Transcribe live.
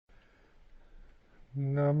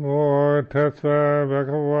Namo tassa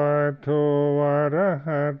bhagavato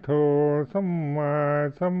arahato samma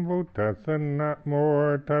sambuddhassa.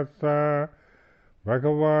 Namo tassa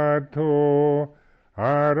bhagavato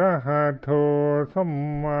arahato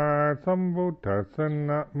samma sambuddhassa.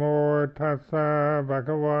 Namo tassa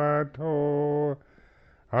bhagavato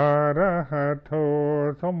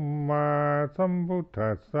arahato samma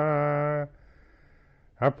sambuddhassa.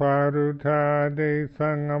 Aparuta de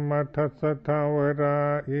sangamata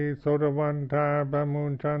satavara isodavanta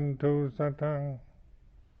bamunchantu satang.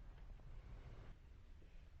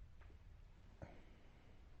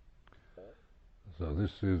 So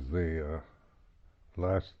this is the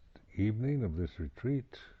last evening of this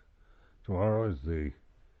retreat. Tomorrow is the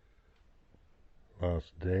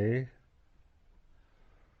last day.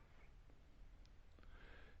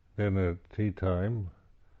 Then at tea time,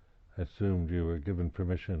 I assumed you were given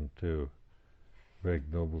permission to break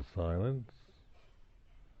noble silence.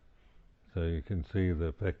 So you can see the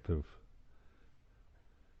effect of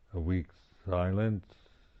a week's silence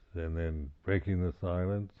and then breaking the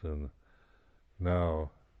silence, and now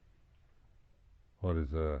what is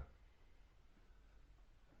the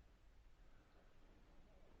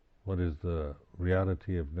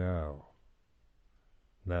reality of now?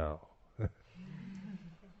 Now.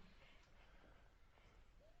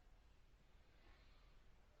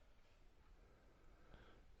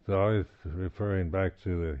 So I was referring back to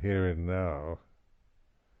the here and now.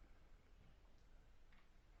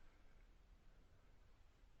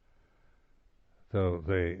 So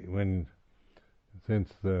since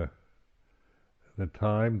the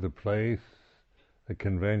time, the place, the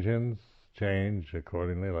conventions change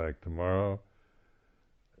accordingly, like tomorrow,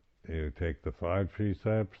 you take the 5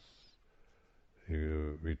 precepts,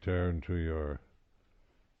 you return to your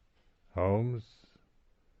homes,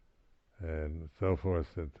 and so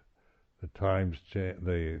forth. That the times change,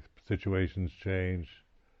 the situations change,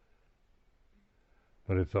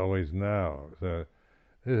 but it's always now. So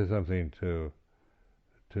this is something to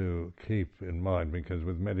keep in mind, because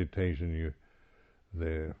with meditation,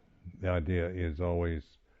 the idea is always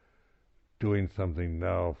doing something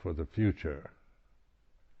now for the future,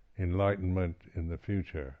 enlightenment in the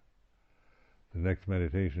future, the next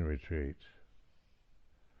meditation retreat,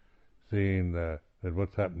 seeing that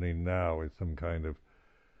what's happening now is some kind of,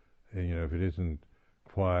 if it isn't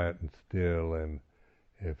quiet and still, and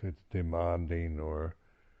if it's demanding or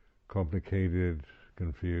complicated,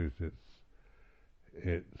 confused,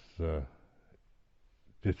 it's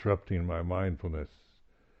disrupting my mindfulness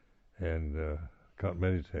and can't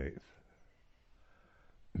meditate.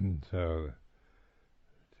 So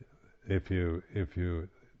if you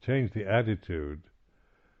change the attitude,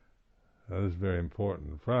 this is very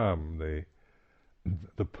important, from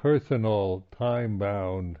the personal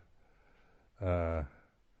time-bound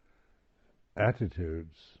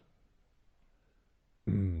attitudes,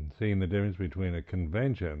 seeing the difference between the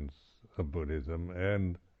conventions of Buddhism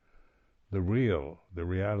and the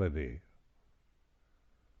reality.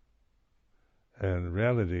 And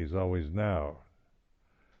reality is always now,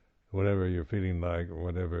 whatever you're feeling like, or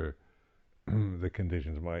whatever the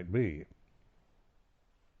conditions might be.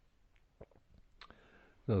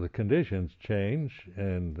 So the conditions change,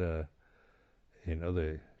 and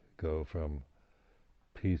they go from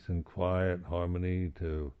peace and quiet, harmony,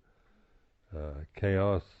 to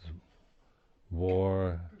chaos,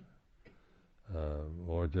 war,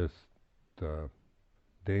 or just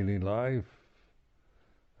daily life,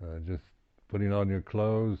 just putting on your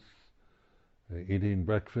clothes, eating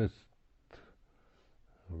breakfast,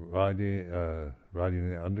 riding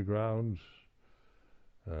the underground,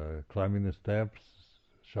 climbing the steps,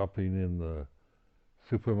 shopping in the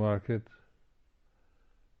supermarket,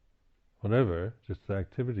 whatever, just the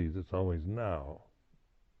activities, it's always now.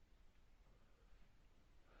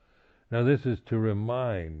 Now this is to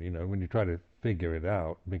remind, when you try to figure it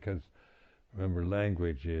out, because remember,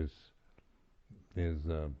 language is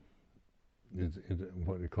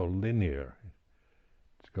what we call linear.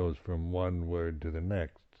 It goes from one word to the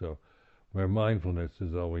next. So where mindfulness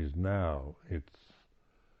is always now, it's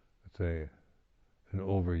an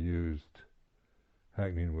overused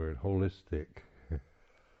hackneyed word, holistic,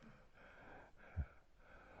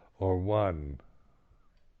 or one.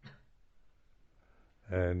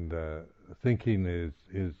 And thinking is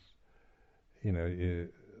the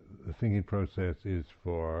thinking process is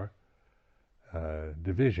for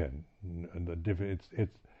division. And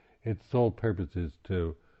its sole purpose is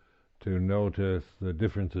to notice the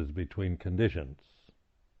differences between conditions.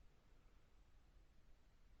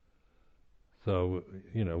 So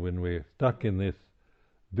when we're stuck in this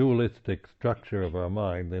dualistic structure of our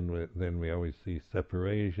mind, then we always see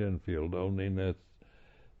separation, feel loneliness,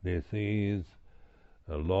 disease,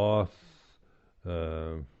 loss,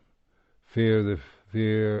 uh,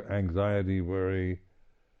 fear, anxiety, worry,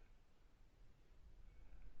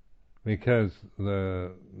 because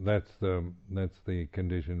that's the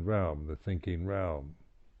conditioned realm, the thinking realm,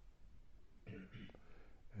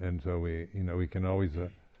 and so we can always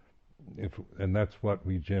and that's what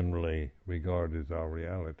we generally regard as our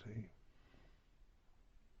reality.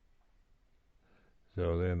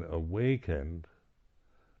 So then, awakened,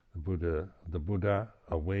 the Buddha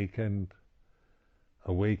awakened.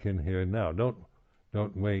 Awaken here and now. Don't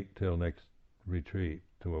wait till next retreat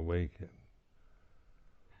to awaken.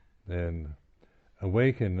 Then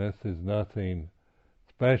awakenness is nothing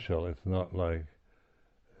special. It's not like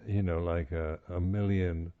like a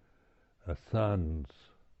million suns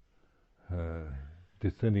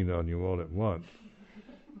descending on you all at once.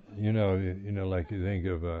 Like you think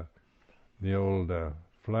of the old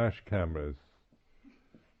flash cameras.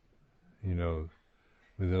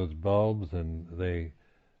 With those bulbs, and they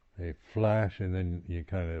flash, and then you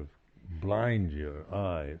kind of blind your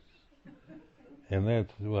eyes, and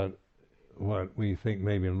that's what we think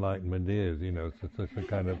maybe enlightenment is. It's such a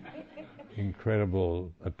kind of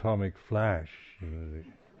incredible atomic flash.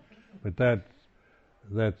 But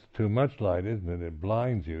that's too much light, isn't it? It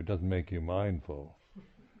blinds you. It doesn't make you mindful.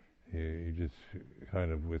 You just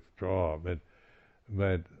kind of withdraw.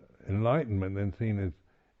 But enlightenment then seen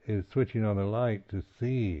is switching on a light to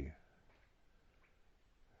see.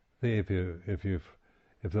 See, if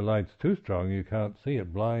the light's too strong, you can't see.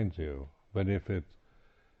 It blinds you. But if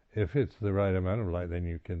it's the right amount of light, then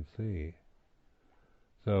you can see.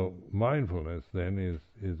 So mindfulness then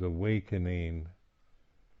is awakening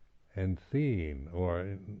and seeing,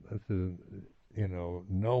 or this is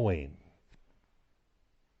knowing.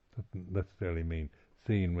 Doesn't necessarily mean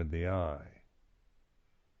seeing with the eye.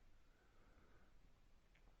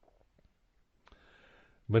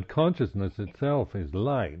 But consciousness itself is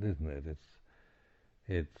light, isn't it?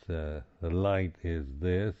 It's the light is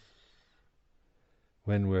this.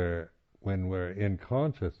 When we're in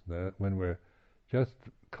consciousness, when we're just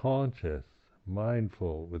conscious,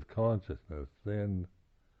 mindful with consciousness, then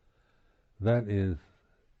that is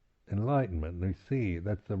enlightenment. We see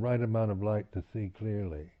that's the right amount of light to see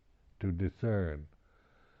clearly, to discern.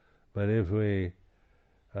 But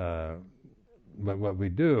but what we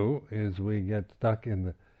do is we get stuck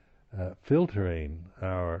in filtering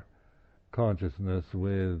our consciousness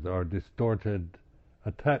with our distorted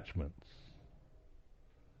attachments.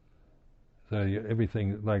 So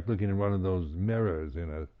everything like looking in one of those mirrors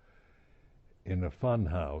in a fun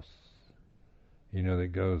house,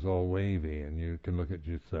 that goes all wavy, and you can look at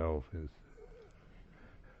yourself as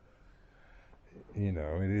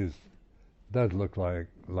it does look like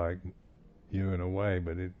you in a way,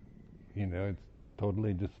 but it's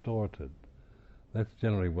totally distorted. That's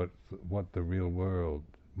generally what the real world,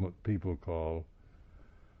 what people call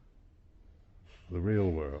the real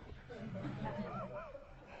world.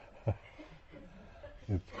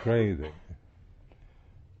 It's crazy.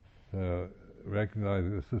 So recognize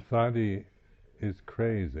that the society is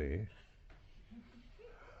crazy.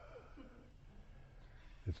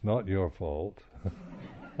 It's not your fault.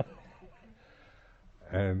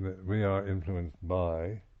 And we are influenced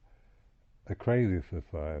by a crazy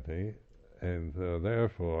society, and so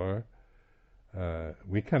therefore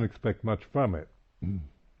we can't expect much from it.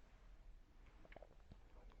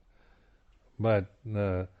 But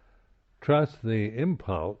trust the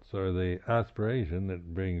impulse or the aspiration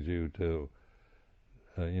that brings you to,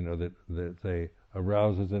 that say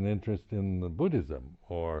arouses an interest in the Buddhism,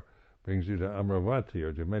 or brings you to Amravati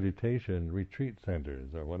or to meditation retreat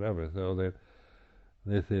centers or whatever. So that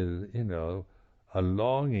this is, a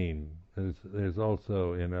longing. There's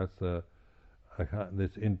also in us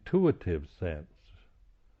this intuitive sense.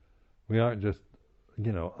 We aren't just,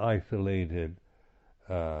 isolated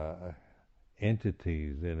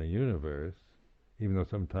entities in a universe, even though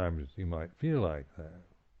sometimes you might feel like that.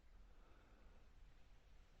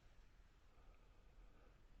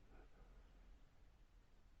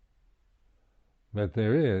 But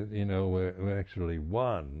there is, we're actually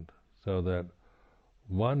one, so that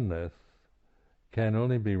oneness can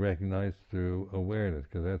only be recognized through awareness,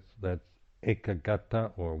 because that's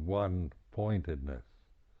ekagata, or one-pointedness.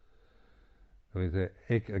 So we say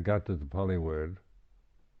ekagata is a Pali word,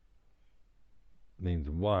 means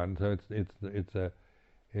one. So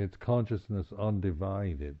it's consciousness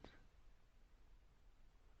undivided,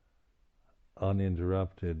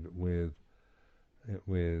 uninterrupted with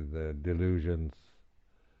delusions,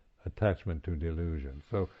 attachment to delusion.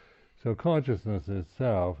 So consciousness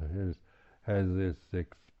itself has this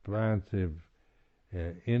expansive,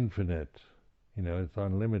 infinite, it's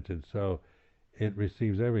unlimited, so it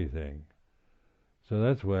receives everything. So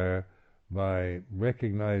that's where, by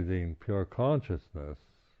recognizing pure consciousness,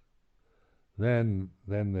 then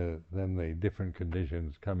the different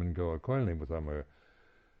conditions come and go accordingly. But some are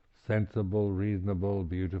sensible, reasonable,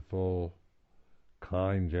 beautiful,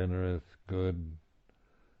 kind, generous, good,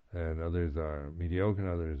 and others are mediocre, and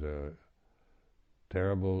others are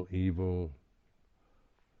terrible, evil,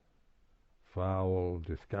 foul,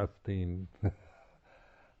 disgusting,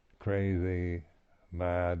 crazy,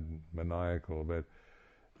 mad, maniacal. But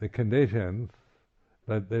the conditions,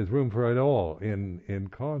 but there's room for it all in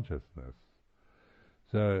consciousness.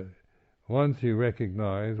 So once you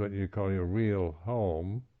recognize what you call your real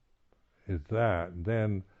home is that,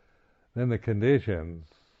 then the conditions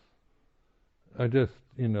are just,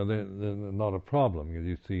 they're not a problem, because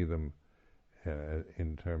you see them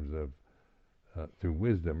in terms of through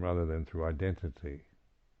wisdom rather than through identity.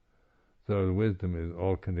 So the wisdom is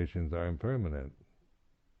all conditions are impermanent,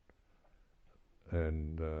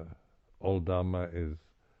 and all Dhamma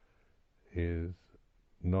is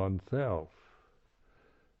non-self.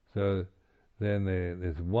 So then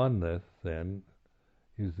this oneness, then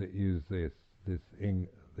use this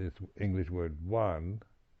English word one.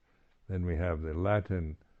 Then we have the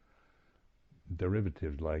Latin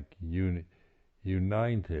derivatives like united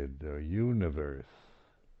or universe,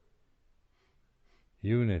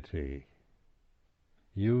 unity,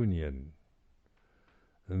 union,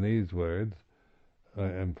 and these words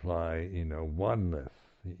imply, oneness.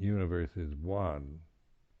 The universe is one.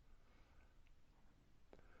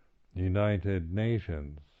 United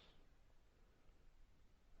Nations.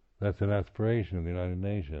 That's an aspiration of the United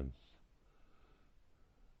Nations.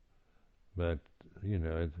 But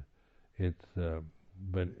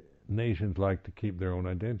but nations like to keep their own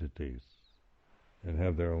identities and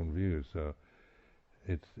have their own views. So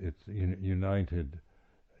it's united.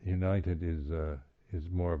 United is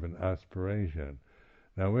more of an aspiration.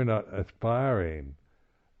 Now we're not aspiring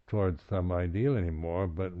towards some ideal anymore,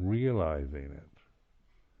 but realizing it.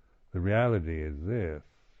 The reality is this.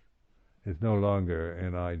 It's no longer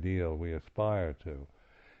an ideal we aspire to.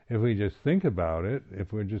 If we just think about it,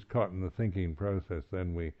 if we're just caught in the thinking process,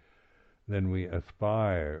 then we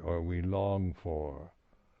aspire or we long for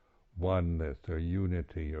oneness or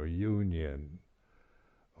unity or union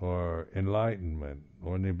or enlightenment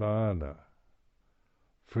or nibbana,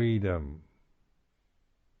 freedom,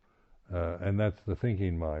 and that's the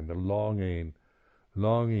thinking mind. The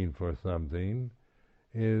longing for something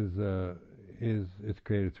is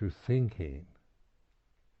created through thinking.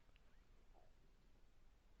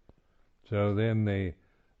 So then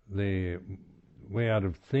the way out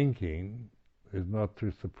of thinking is not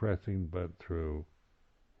through suppressing, but through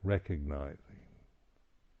recognizing,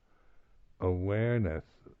 awareness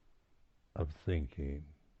of thinking.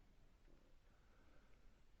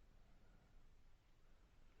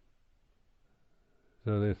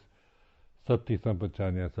 So this sati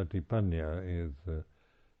sampajanya, satipanya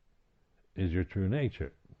is your true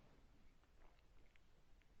nature.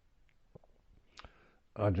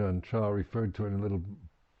 Ajahn Chah referred to it in a little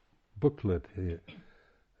booklet here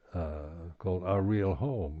called Our Real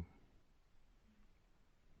Home.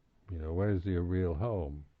 Where's your real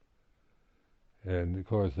home? And of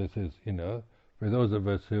course this is, for those of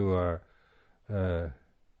us who are,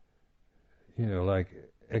 like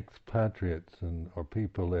expatriates or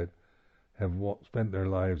people that have spent their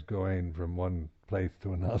lives going from one place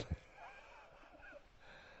to another.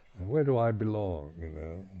 Where do I belong,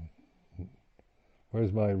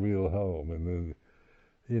 Where's my real home? And then,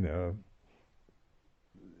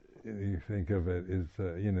 you think of it as,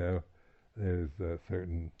 there's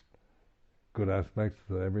certain good aspects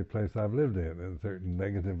to every place I've lived in, and certain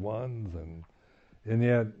negative ones, and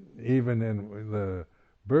yet, even in the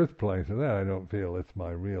birthplace of that, I don't feel it's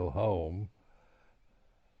my real home.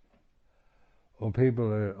 Well, people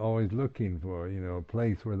are always looking for, a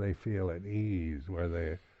place where they feel at ease, where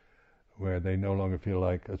they no longer feel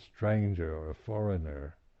like a stranger or a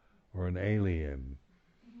foreigner or an alien.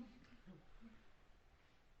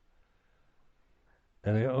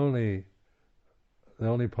 And the only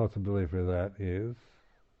possibility for that is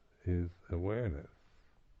awareness,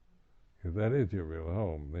 because that is your real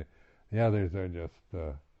home. The others are just,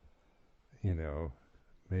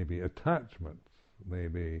 maybe attachments,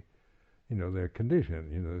 maybe, they're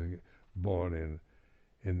conditioned. Born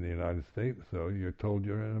in the United States, so you're told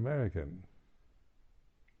you're an American.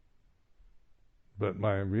 But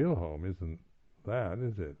my real home isn't that,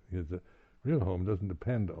 is it? Real home doesn't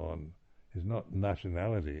depend on, is not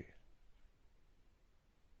nationality.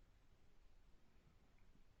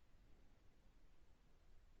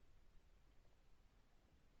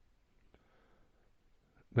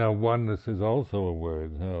 Now, oneness is also a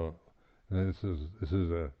word. Now, this is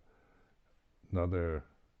another.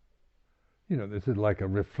 This is like a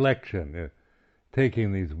reflection,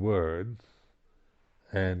 taking these words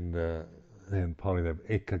and in Pali they have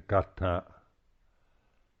ekagata,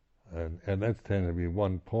 and that's tended to be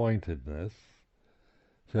one-pointedness.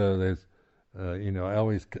 So there's, I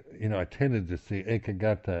always, I tended to see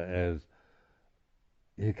ekagata as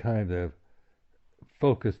you kind of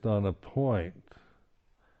focused on a point,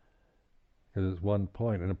 because it's one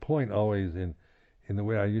point, and a point always in the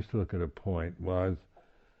way I used to look at a point was,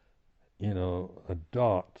 a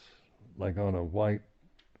dot, like on a white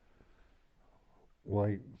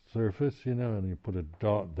surface, and you put a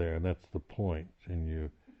dot there, and that's the point, and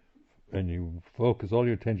you focus all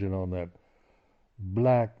your attention on that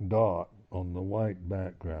black dot on the white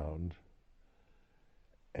background,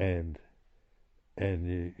 and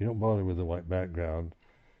you don't bother with the white background.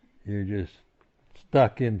 You're just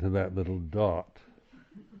stuck into that little dot.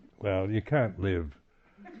 Well, you can't live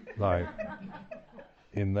like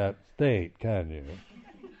in that state, can you?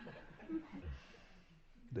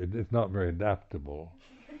 It's not very adaptable.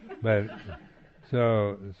 But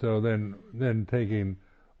so then taking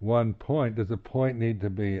one point, does a point need to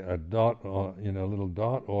be a dot, or a little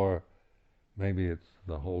dot, or maybe it's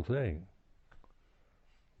the whole thing?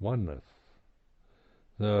 Oneness.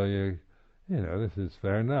 So this is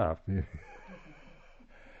fair enough.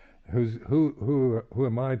 Who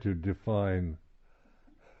am I to define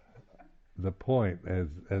the point as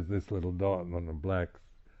this little dot on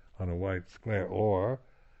a white square, or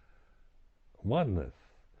oneness?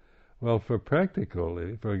 Well, for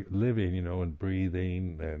living, and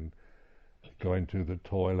breathing and going to the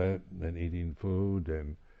toilet and eating food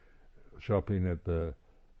and shopping at the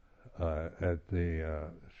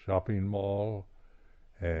shopping mall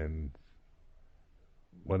and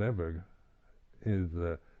whatever, is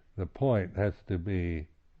the point has to be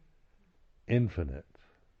infinite.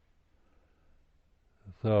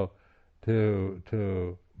 So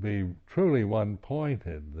to be truly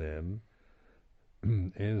one-pointed then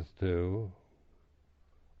is to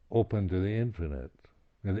open to the infinite.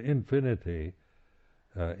 And the infinity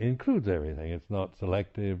includes everything. It's not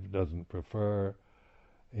selective, doesn't prefer,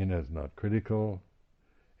 it's not critical.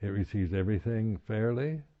 It receives everything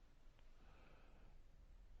fairly.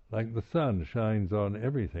 Like the sun shines on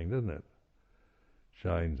everything, doesn't it?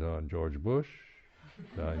 Shines on George Bush,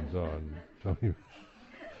 shines on Tony,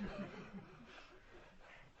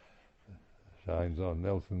 shines on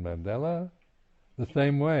Nelson Mandela, the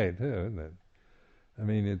same way too, isn't it? I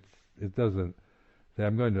mean, it doesn't say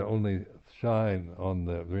I'm going to only shine on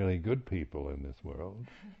the really good people in this world.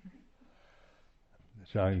 It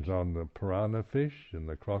shines on the piranha fish and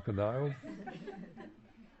the crocodiles.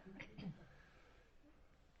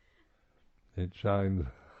 It shines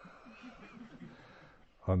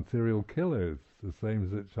on serial killers the same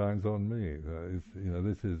as it shines on me.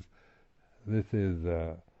 This is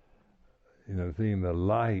seeing the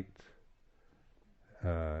light.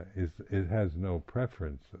 It has no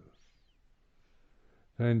preferences.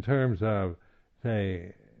 So in terms of,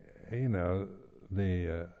 say, in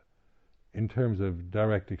terms of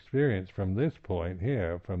direct experience from this point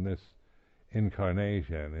here, from this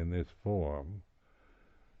incarnation in this form,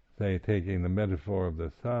 say taking the metaphor of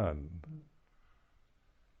the sun,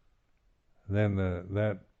 then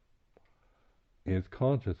that is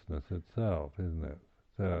consciousness itself, isn't it?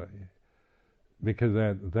 So, because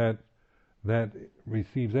that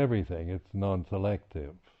receives everything, it's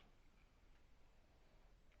non-selective.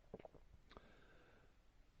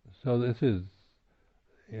 So this is,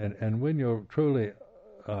 and when you truly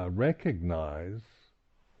recognize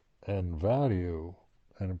and value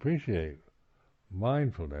and appreciate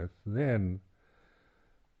mindfulness, then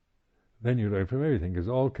you learn from everything, because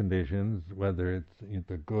all conditions, whether it's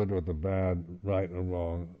the good or the bad, right or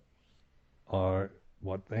wrong, are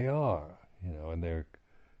what they are, and their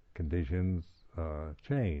conditions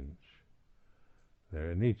change.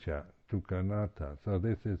 They're anicca, dukkha, anatta. So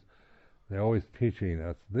they're always teaching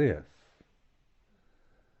us this.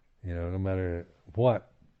 No matter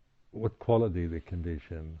what quality the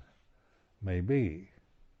condition may be.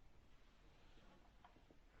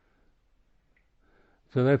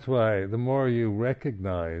 So that's why the more you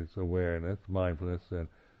recognize awareness, mindfulness, and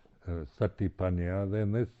satipanya,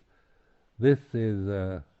 then this is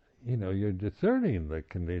you're discerning the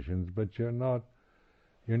conditions, but you're not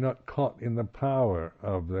caught in the power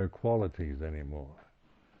of their qualities anymore.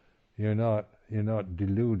 you're not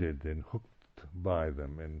deluded and hooked by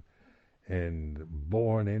them and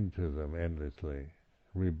born into them endlessly,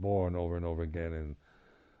 reborn over and over again in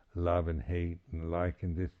love and hate and like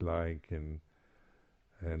and dislike and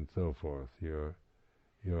so forth. Your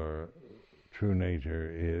true nature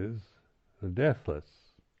is the deathless.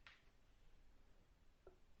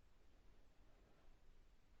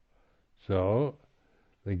 So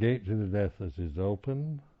the gate to the deathless is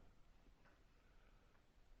open.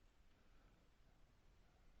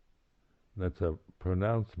 That's a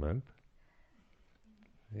pronouncement,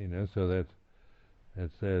 so that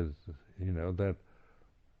it says, that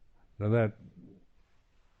now that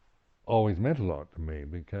always meant a lot to me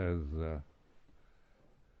because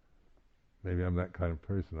maybe I'm that kind of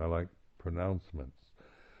person. I like pronouncements.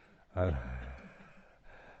 I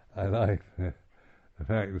like the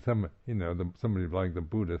fact that somebody like the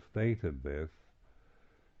Buddha stated this.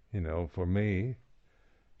 For me,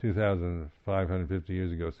 2,550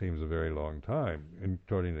 years ago seems a very long time.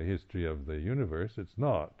 According to the history of the universe, it's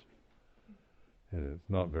not. It's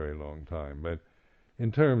not a very long time. But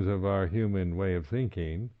in terms of our human way of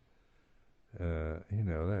thinking,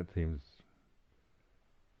 that seems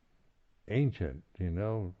ancient,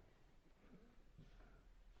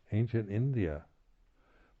 ancient India.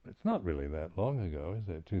 But it's not really that long ago, is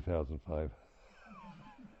it? 2005.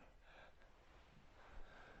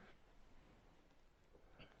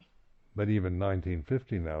 But even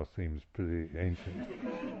 1950 now seems pretty ancient.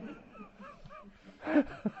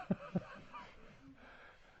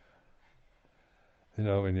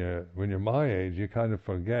 When you're my age, you kind of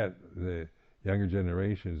forget the younger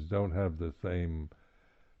generations don't have the same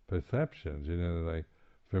perceptions. Like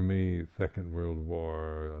for me, Second World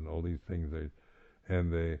War and all these things,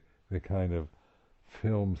 and the kind of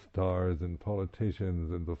film stars and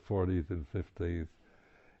politicians in the 40s and 50s,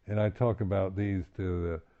 and I talk about these to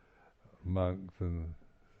the monks and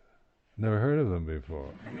never heard of them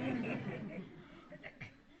before.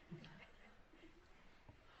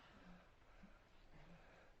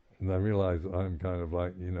 And I realize I'm kind of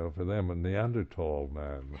like, for them, a Neanderthal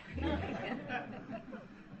man.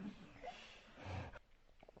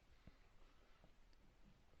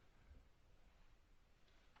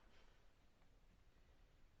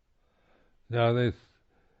 Now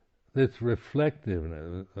this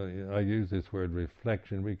reflectiveness, I use this word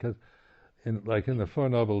reflection because in the Four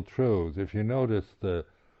Noble Truths, if you notice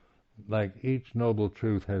each Noble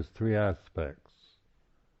Truth has three aspects.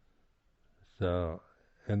 So,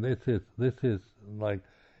 and this is like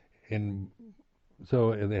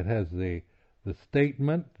so it has the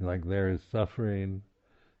statement, like there is suffering.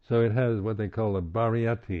 So it has what they call a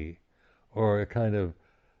variety, or a kind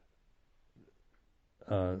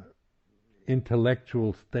of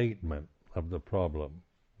intellectual statement of the problem.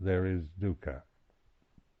 There is dukkha.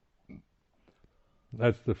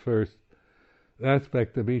 That's the first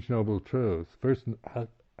aspect of each Noble Truth. First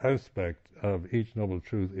aspect of each Noble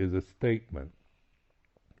Truth is a statement.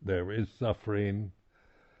 There is suffering.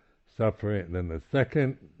 Then the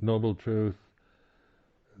second Noble Truth,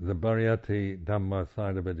 the Bhariyati Dhamma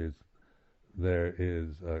side of it is there is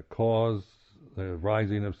a cause, the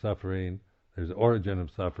rising of suffering, there's origin of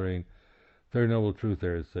suffering. Third Noble Truth,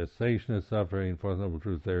 there is cessation of suffering. Fourth Noble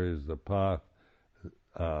Truth, there is the path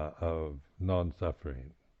of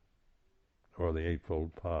non-suffering, or the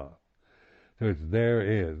Eightfold Path. So it's there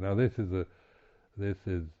is. Now this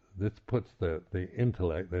puts the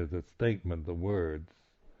intellect, there's a statement, the words.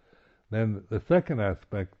 Then the second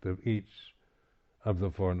aspect of each of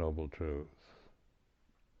the Four Noble Truths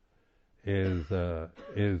is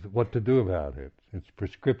what to do about it. It's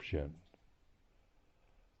prescription.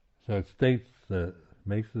 So it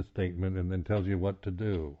makes the statement and then tells you what to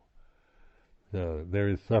do. So there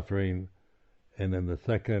is suffering, and then the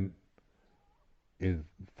second is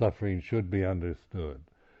suffering should be understood.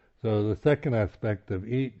 So the second aspect of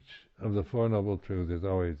each of the Four Noble Truths is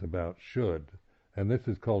always about should, and this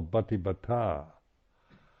is called bhatibhata.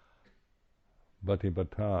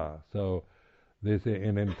 Bhatibhata. So this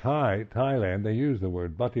in Thailand they use the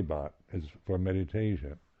word bhatibhat as for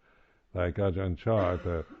meditation. Like Ajahn Chah at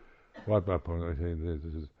the Wat Pah say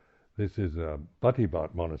this is a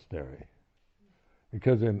bhatibhat monastery.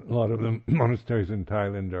 Because in a lot of the monasteries in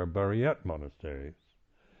Thailand are Bhariyat monasteries.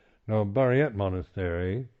 Now, a Bhariyat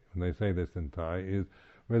monastery, when they say this in Thai, is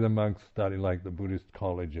where the monks study like the Buddhist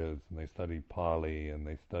colleges, and they study Pali, and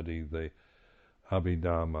they study the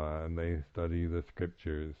Abhidhamma, and they study the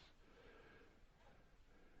scriptures.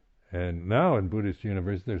 And now in Buddhist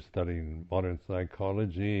universities, they're studying modern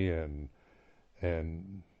psychology and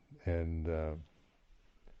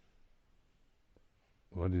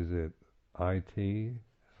what is it? IT,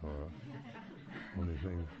 or all these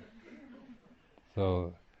things.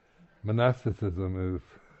 So monasticism is,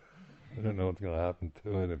 I don't know what's going to happen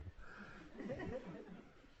to it.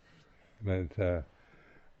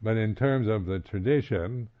 But in terms of the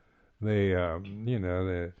tradition,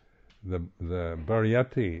 the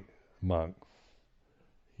Bariyati monks,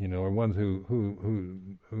 are ones who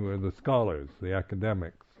are the scholars, the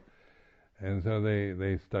academics, and so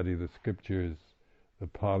they study the scriptures, the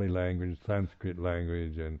Pali language, Sanskrit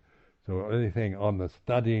language, and so anything on the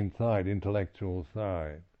studying side, intellectual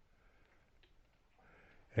side.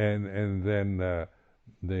 And then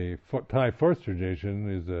the Thai first tradition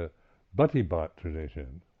is a Bhattibat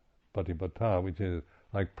tradition, Bhattibatta, which is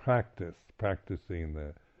like practicing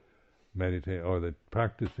the meditate or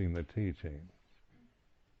practicing the teaching.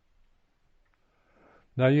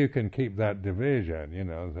 Now you can keep that division,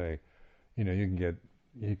 say,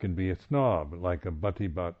 you can be a snob, like a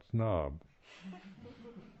Bhattibat snob.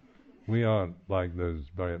 We aren't like those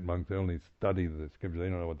Bharat monks. They only study the scriptures. They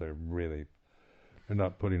don't know what they're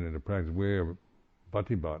not putting into practice. We're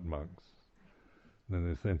Bhattibat monks, in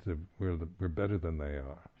the sense of we're better than they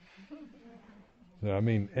are. So I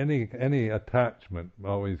mean, any attachment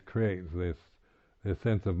always creates this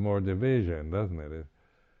sense of more division, doesn't it?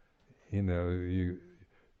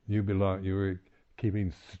 You belong. You're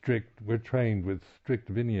keeping strict. We're trained with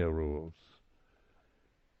strict Vinaya rules.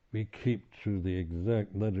 We keep to the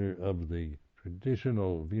exact letter of the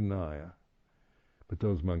traditional Vinaya, but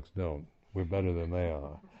those monks don't. We're better than they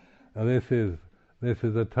are. Now this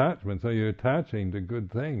is attachment. So you're attaching to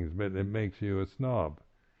good things, but it makes you a snob,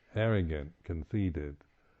 arrogant, conceited.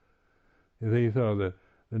 You see, so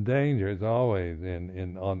the danger is always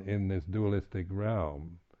in this dualistic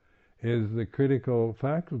realm, is the critical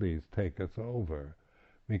faculties take us over.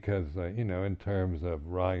 Because, in terms of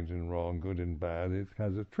right and wrong, good and bad, it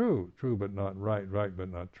has a true but not right but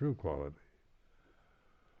not true quality.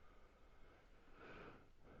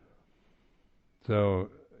 So,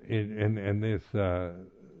 this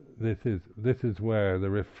is where the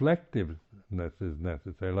reflectiveness is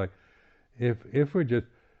necessary. Like, if we're just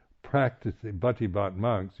practicing, Bhattibat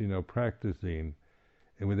monks, practicing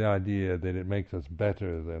with the idea that it makes us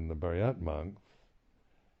better than the Bharat monks,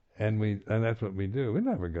 and that's what we do.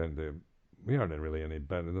 We aren't really any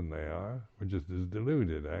better than they are. We're just as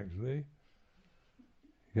deluded, actually,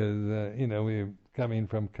 because we're coming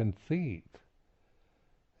from conceit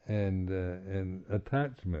and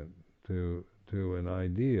attachment to an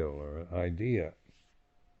ideal or an idea.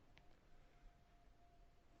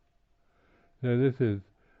 So this is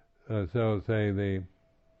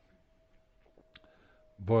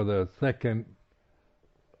for the second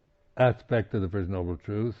aspect of the First Noble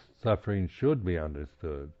Truth, suffering should be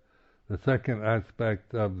understood. The second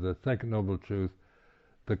aspect of the Second Noble Truth,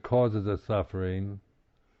 the causes of suffering,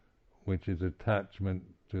 which is attachment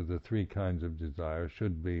to the three kinds of desire,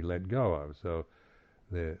 should be let go of. So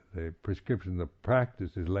the prescription, the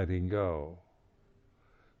practice is letting go.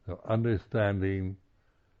 So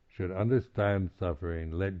should understand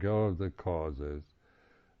suffering, let go of the causes.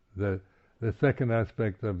 The second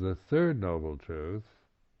aspect of the Third Noble Truth,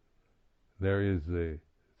 there is the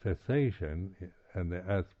cessation, and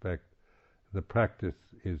the practice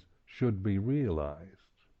should be realized.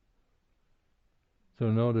 So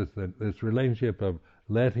notice that this relationship of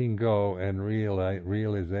letting go and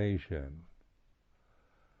realization.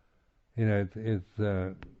 It's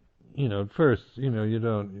at first,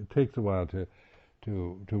 it takes a while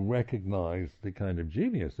to recognize the kind of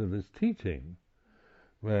genius of this teaching.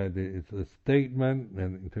 Where it's a statement,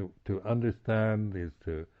 and to understand is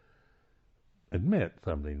to admit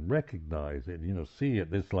something, recognize it, see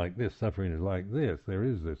it, this like this, suffering is like this, there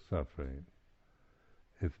is this suffering.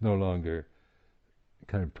 It's no longer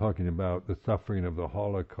kind of talking about the suffering of the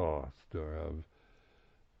Holocaust or of,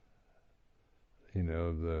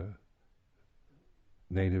 the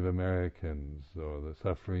Native Americans or the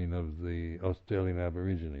suffering of the Australian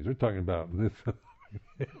Aborigines. We're talking about this.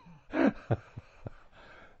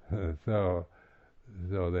 So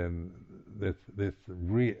then this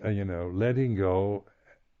letting go,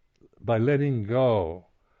 by letting go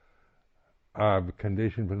of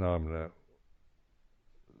conditioned phenomena,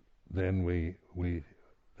 then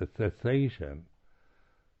the cessation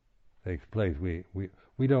takes place.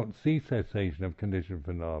 We don't see cessation of conditioned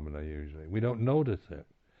phenomena usually. We don't notice it.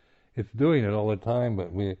 It's doing it all the time,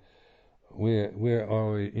 but we're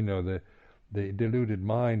always, the deluded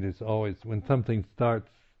mind is always, when something starts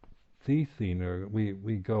ceasing, or we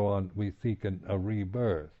go on, we seek a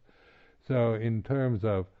rebirth. So in terms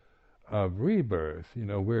of rebirth,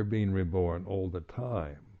 we're being reborn all the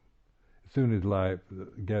time. soon as life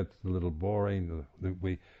gets a little boring,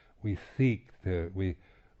 we seek to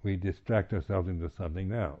we distract ourselves into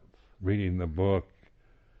something else. Reading the book,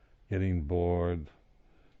 getting bored,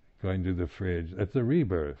 going to the fridge. That's a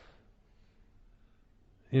rebirth.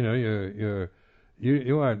 You know,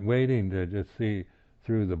 you aren't waiting to just see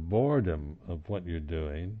through the boredom of what you're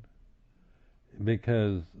doing,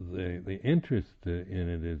 because the interest in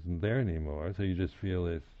it isn't there anymore. So you just feel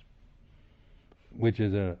this, which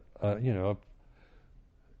is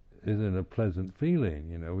isn't a pleasant feeling.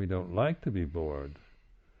 You know, we don't like to be bored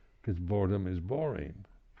because boredom is boring.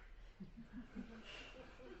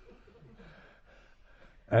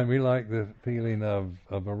 And we like the feeling of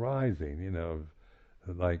arising, you know,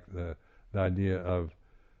 like the idea of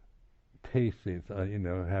tasting,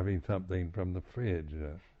 having something from the fridge,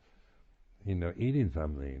 eating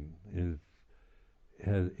something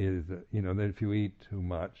that if you eat too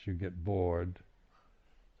much, you get bored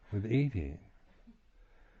with eating.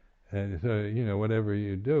 And so, whatever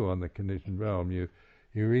you do on the conditioned realm, you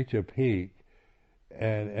reach a peak,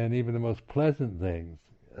 and even the most pleasant things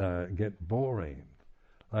get boring.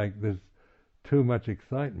 Like there's too much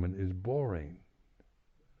excitement is boring.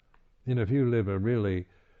 If you live a really,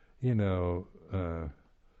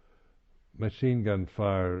 machine gun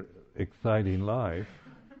fire exciting life,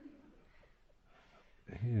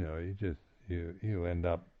 you end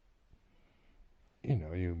up,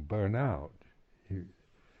 you burn out.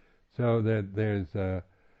 So that there's,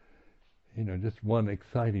 just one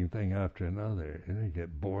exciting thing after another, and you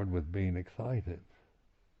get bored with being excited.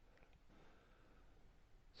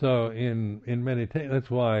 So in meditation, that's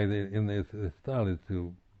why in this style is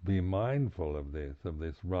to be mindful of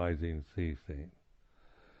this rising, ceasing,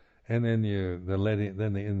 and then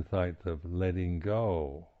the insights of letting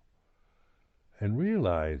go, and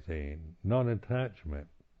realizing non-attachment.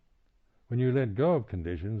 When you let go of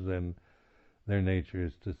conditions, then their nature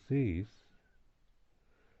is to cease,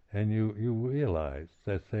 and you realize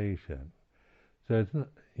cessation. So it's not,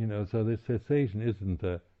 so this cessation isn't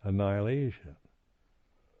annihilation.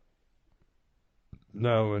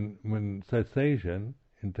 Now, when cessation,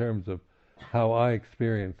 in terms of how I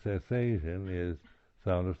experience cessation, is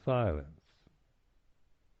sound of silence.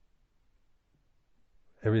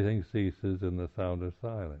 Everything ceases in the sound of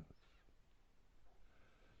silence.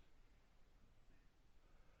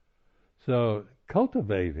 So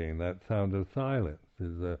cultivating that sound of silence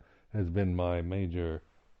has been my major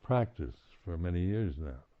practice for many years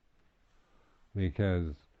now.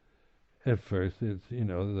 Because at first it's,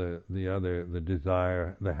 the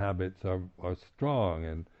desire, the habits are strong,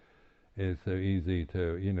 and it's so easy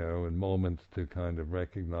to, in moments to kind of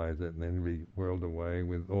recognize it and then be whirled away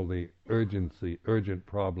with all the urgent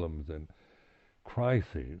problems and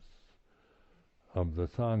crises of the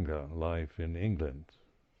Sangha life in England.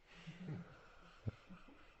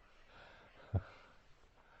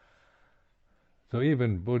 So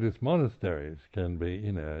even Buddhist monasteries can be,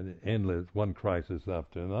 endless, one crisis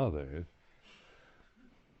after another.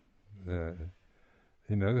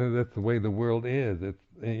 That's the way the world is. It's,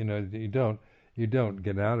 you don't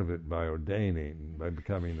get out of it by ordaining, by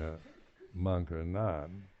becoming a monk or a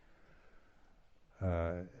nun,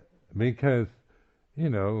 because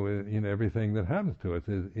everything that happens to us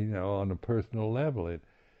is, on a personal level. It's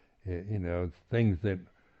things that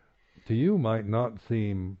to you might not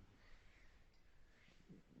seem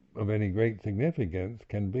of any great significance,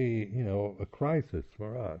 can be, a crisis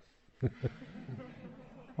for us.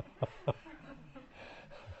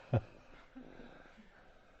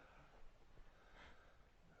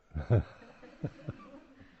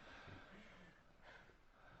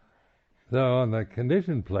 So on the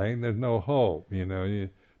conditioned plane, there's no hope. To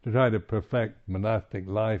try to perfect monastic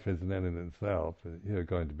life as an end in itself, you're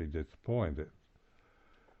going to be disappointed,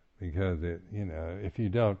 because if you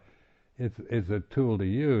don't. It's a tool to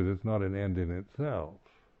use, it's not an end in itself.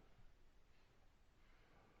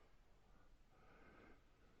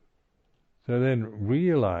 So then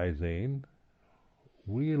realizing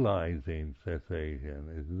cessation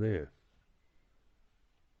is this.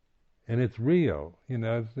 And it's real,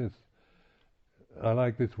 it's this, I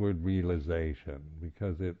like this word realization,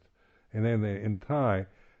 because it's, and then in Thai,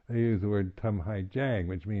 they use the word tam hai jang,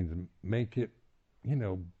 which means make it,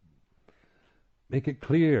 make it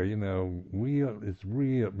clear, real. It's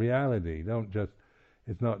real reality.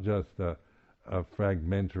 It's not just a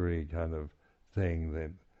fragmentary kind of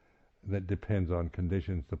thing that depends on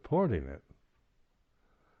conditions supporting it.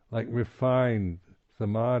 Like refined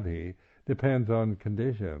samadhi depends on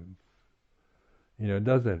conditions. It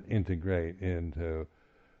doesn't integrate into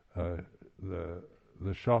the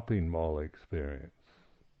shopping mall experience.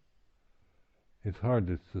 It's hard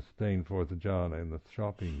to sustain fourth jhana in the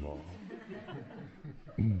shopping mall.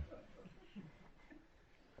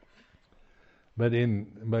 But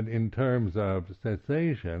in terms of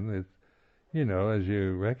cessation, it's, as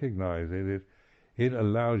you recognize it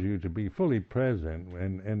allows you to be fully present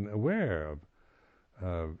and aware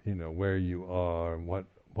of where you are, what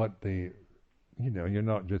the, you're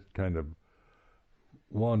not just kind of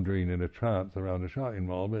wandering in a trance around a shopping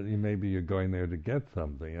mall, but maybe you're going there to get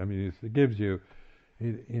something. I mean, it gives you,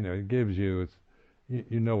 it gives you,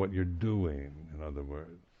 you know what you're doing, in other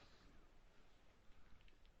words,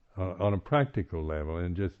 on a practical level,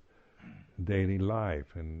 and just daily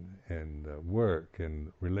life and work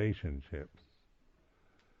and relationships.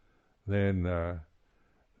 Then the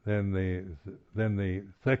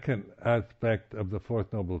second aspect of the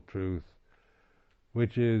Fourth Noble Truth,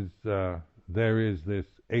 which is there is this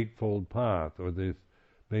eightfold path, or this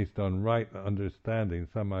based on right understanding,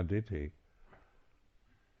 samadhi,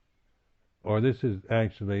 or this is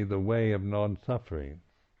actually the way of non-suffering.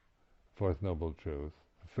 Fourth Noble Truth.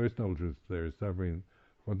 First Noble Truth, there is suffering.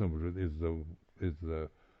 Fourth Noble Truth is the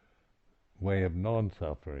way of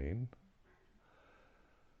non-suffering,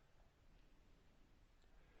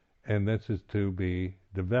 and this is to be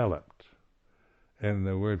developed. And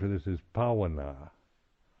the word for this is pāvana.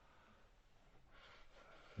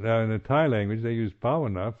 Now, in the Thai language, they use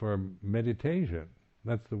pāvana for meditation.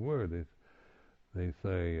 That's the word. They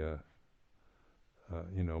say,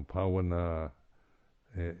 pāvana,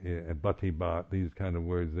 bhati-bhat, these kind of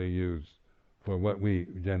words they use for what we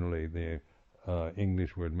generally, the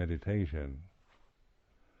English word meditation.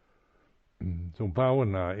 So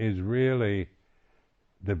pāvana is really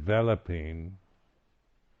developing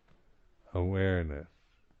awareness.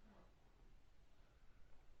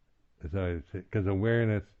 Because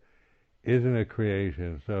awareness isn't a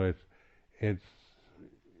creation, so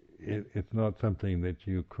it's not something that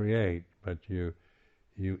you create, but you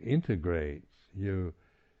integrate, you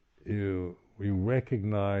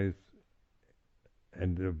recognize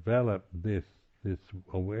and develop this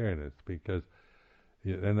awareness, because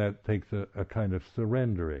and that takes a kind of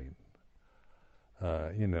surrendering.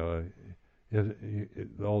 All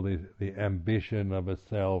the ambition of a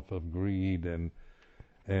self, of greed,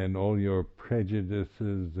 and all your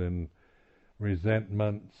prejudices and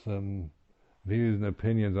resentments and views and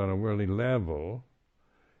opinions on a worldly level,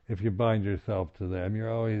 if you bind yourself to them,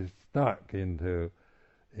 you're always stuck into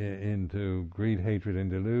greed, hatred,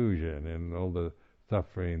 and delusion, and all the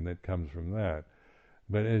suffering that comes from that.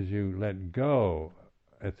 But as you let go,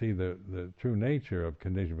 see the true nature of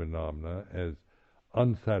conditioned phenomena as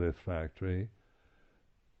unsatisfactory,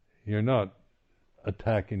 you're not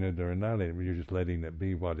attacking it or annihilating it, you're just letting it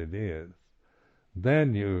be what it is.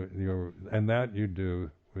 Then and that you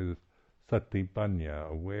do with sati panya,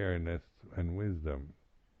 awareness and wisdom.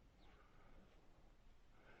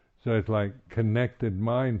 So it's like connected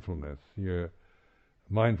mindfulness. Your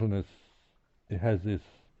mindfulness, it has this,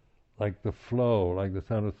 like the flow, like the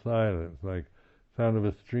sound of silence, like sound of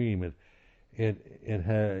a stream. It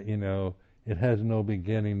has no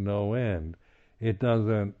beginning, no end. It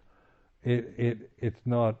doesn't. It's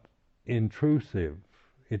not intrusive.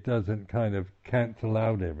 It doesn't kind of cancel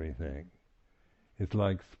out everything. It's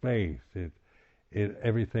like space.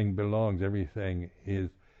 Everything belongs. Everything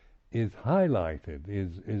is highlighted,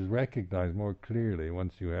 is recognized more clearly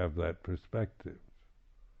once you have that perspective.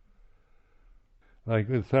 Like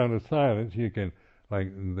with sound of silence, you can,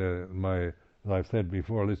 like I've said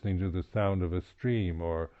before, listening to the sound of a stream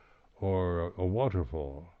or a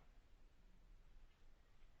waterfall.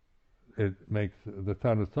 It makes the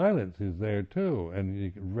sound of silence is there too,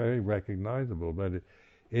 and very recognizable, but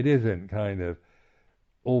it isn't kind of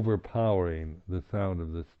overpowering the sound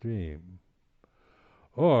of the stream.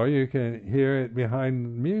 Or you can hear it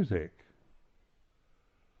behind music.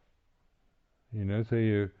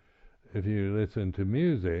 So if you listen to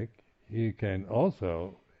music, you can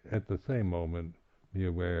also, at the same moment, be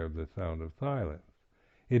aware of the sound of silence.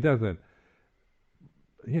 It doesn't,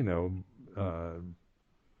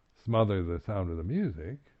 smother the sound of the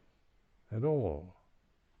music at all.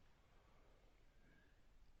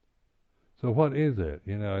 So what is it?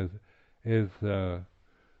 Is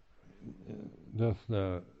just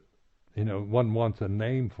one wants a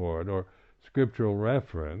name for it, or scriptural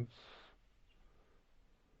reference.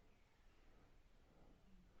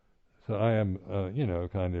 So I am,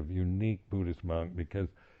 kind of unique Buddhist monk because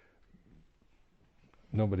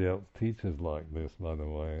nobody else teaches like this, by the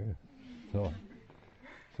way.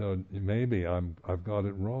 So maybe I've got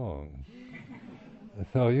it wrong.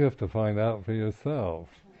 So you have to find out for yourself.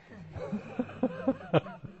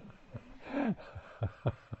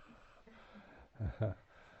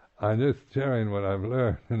 I'm just sharing what I've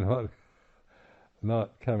learned and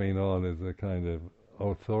not coming on as a kind of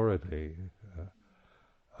authority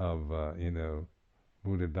of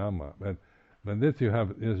Buddha Dhamma. But this you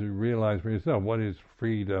have is you realize for yourself what is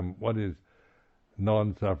freedom, what is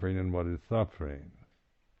non-suffering, and what is suffering.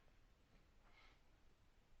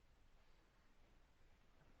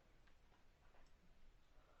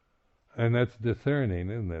 And that's discerning,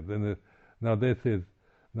 isn't it? And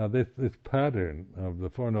this pattern of the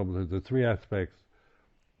Four Noble Truths, the three aspects.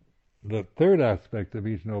 The third aspect of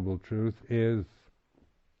each noble truth is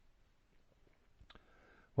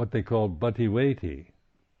what they call bhati-veti.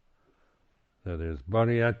 So there's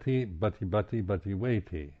bhariyati, bhati-bhati,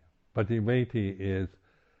 bhati-veti. Bhati-veti is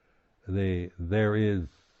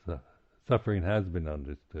suffering has been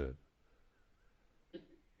understood.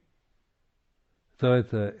 So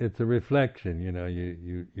it's a reflection,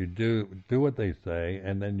 you do what they say,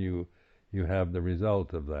 and then you have the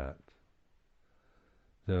result of that.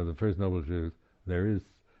 So the first noble truth, there is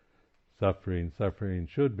suffering. Suffering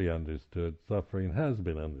should be understood. Suffering has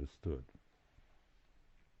been understood.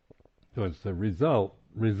 So it's the result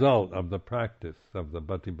of the practice of the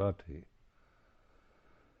bhati-bhati.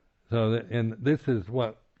 So and this is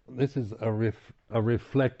a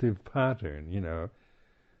reflective pattern,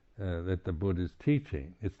 that the Buddha is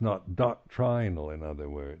teaching. It's not doctrinal, in other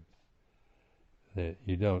words. That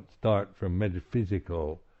you don't start from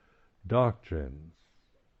metaphysical doctrines,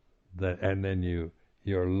 and then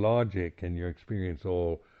your logic and your experience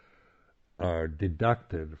all are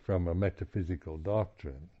deducted from a metaphysical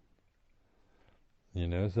doctrine.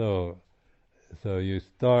 So you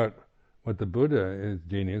start. What the Buddha's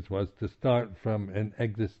genius was to start from an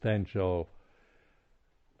existential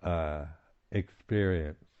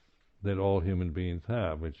experience that all human beings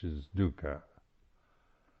have, which is dukkha.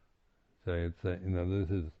 So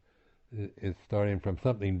it's starting from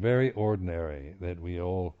something very ordinary that we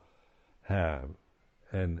all have,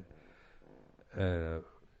 and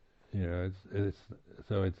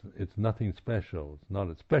it's nothing special. It's not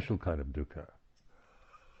a special kind of dukkha.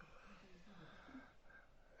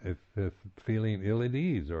 It's feeling ill at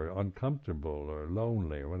ease or uncomfortable or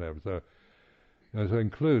lonely or whatever. So it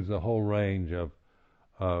includes a whole range of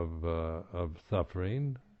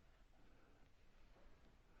suffering,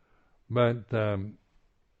 but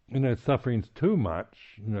suffering's too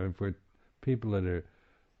much. For people that are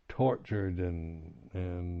tortured and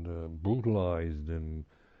brutalized and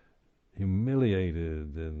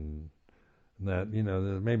humiliated, and that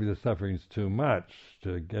maybe the suffering's too much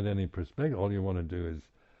to get any perspective. All you want to do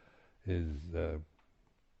is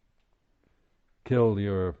kill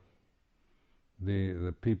the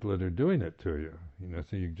people that are doing it to you.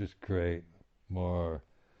 So you just create more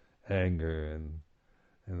anger and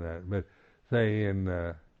that. But say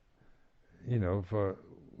for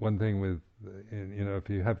one thing with if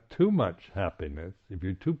you have too much happiness, if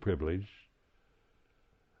you're too privileged,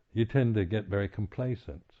 you tend to get very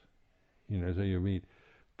complacent. So you meet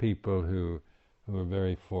people who are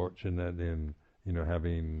very fortunate in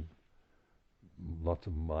having lots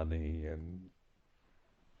of money and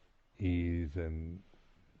ease and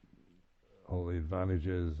all the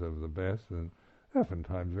advantages of the best, and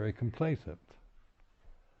oftentimes very complacent.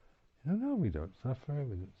 No, we don't suffer.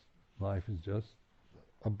 Life is just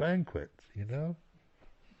a banquet,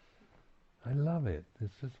 I love it.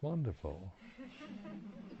 It's just wonderful.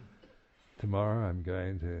 Tomorrow I'm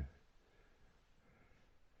going to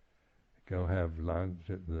go have lunch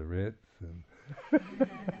at the Ritz and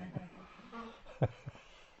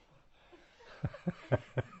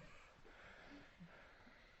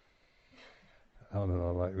I don't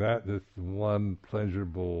know, like that, this one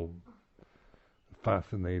pleasurable,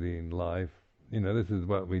 fascinating life. This is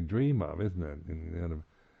what we dream of, isn't it?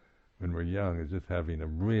 When we're young, is just having a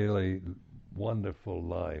really wonderful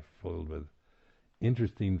life filled with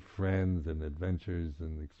interesting friends and adventures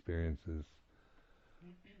and experiences.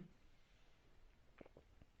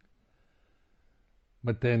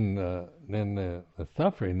 But then the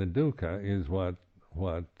suffering, the dukkha, is what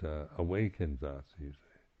awakens us, you see.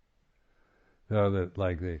 So that,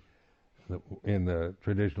 like in the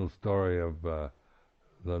traditional story of the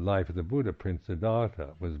life of the Buddha, Prince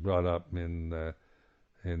Siddhartha was brought up in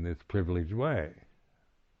this privileged way.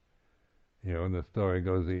 And the story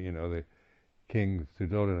goes, the King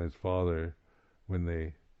Suddhodana, his father, when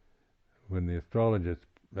the astrologist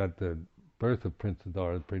at the birth of Prince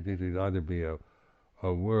Siddhartha predicted he'd either be a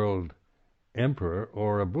world emperor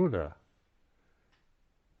or a Buddha.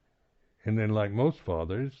 And then, like most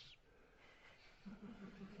fathers,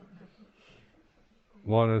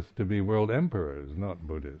 want us to be world emperors, not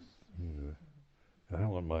Buddhists. I don't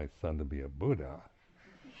want my son to be a Buddha.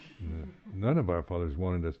 None of our fathers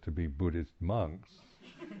wanted us to be Buddhist monks.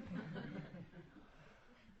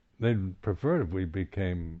 They'd prefer if we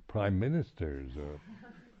became prime ministers or,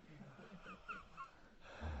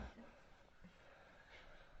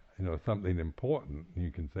 something important.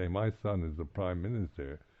 You can say, my son is the prime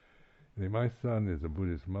minister. Say, my son is a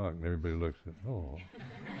Buddhist monk, and everybody looks at, oh.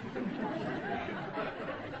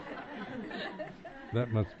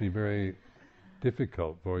 That must be very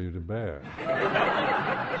difficult for you to bear.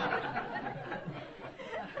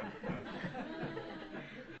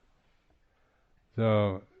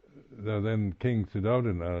 So then King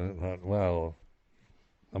Suddhodana thought, well,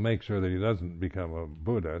 I'll make sure that he doesn't become a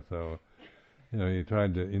Buddha. So, he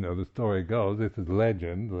tried to, the story goes, this is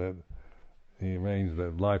legend, that he arranged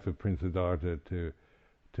the life of Prince Siddhartha to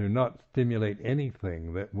not stimulate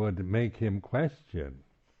anything that would make him question.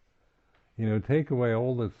 Take away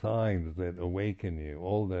all the signs that awaken you,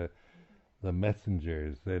 all the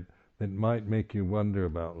messengers that might make you wonder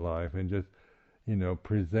about life, and just,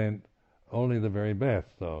 present only the very best.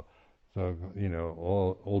 So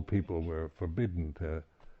all old people were forbidden to,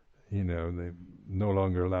 they no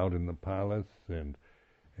longer allowed in the palace, and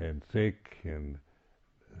sick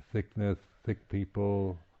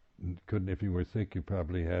people couldn't. If you were sick, you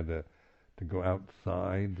probably had to go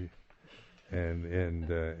outside, and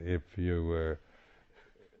if you were,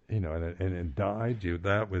 and it died,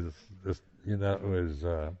 that was just, that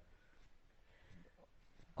was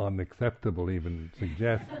unacceptable, even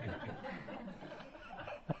suggested.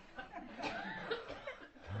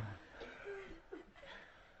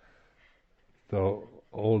 So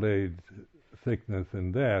old age, sickness,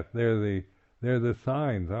 and death, they're the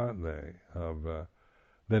signs, aren't they, of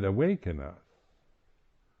that awaken us.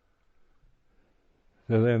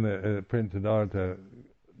 So then Prince Siddhartha,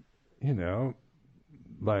 he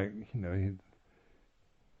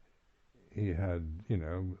had,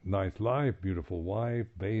 nice life, beautiful wife,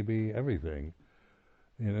 baby, everything.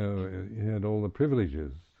 He had all the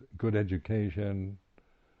privileges, good education.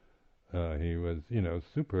 He was,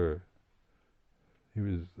 super.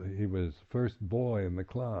 He was first boy in the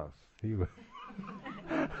class. He was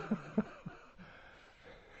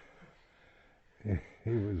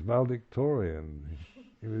he was valedictorian.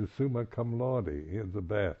 He was summa cum laude. He was the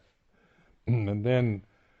best. And then,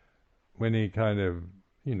 when he kind of,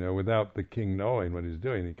 without the king knowing what he's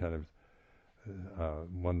doing, he kind of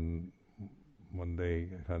one day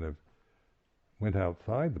kind of went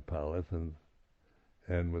outside the palace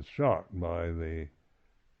and was shocked by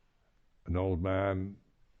an old man,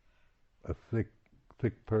 a sick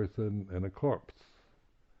person, and a corpse.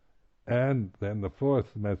 And then the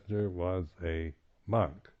fourth messenger was a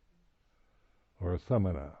monk, or a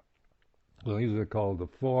samana. So these are called the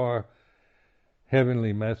four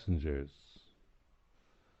heavenly messengers.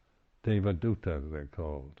 Devadutas, they're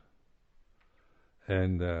called.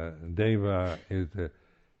 And Deva is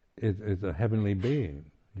a heavenly being,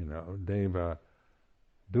 Deva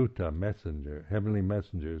Duta, messenger, heavenly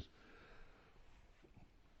messengers.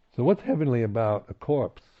 So what's heavenly about a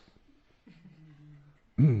corpse?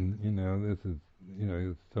 This is,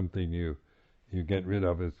 it's something you get rid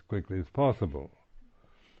of as quickly as possible.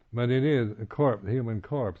 But it is, a human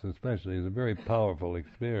corpse especially, is a very powerful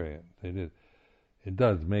experience. It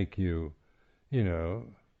does make you, when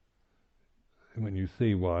you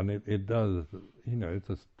see one, it does, it's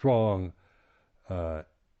a strong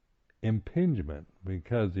impingement,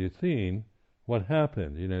 because you're seeing what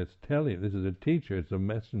happened. It's telling, this is a teacher, it's a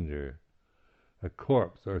messenger. A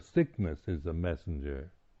corpse or sickness is a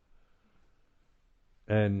messenger.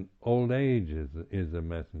 And old age is a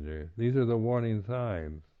messenger. These are the warning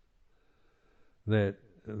signs that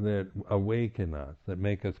awaken us, that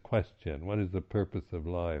make us question, what is the purpose of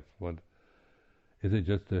life? What is it?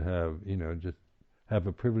 Just to have, just have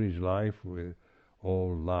a privileged life with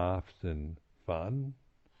all laughs and fun?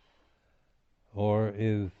 Or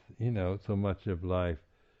is, so much of life,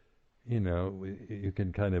 you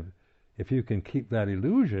can kind of, if you can keep that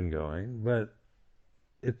illusion going, but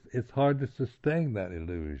it's hard to sustain that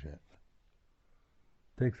illusion.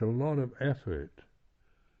 It takes a lot of effort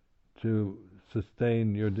to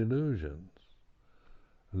sustain your delusions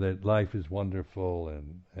that life is wonderful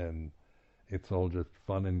and it's all just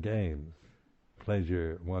fun and games,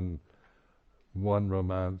 pleasure, one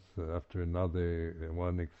romance after another,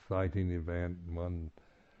 one exciting event,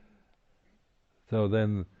 so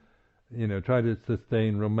then, try to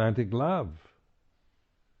sustain romantic love.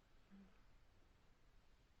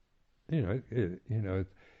 It's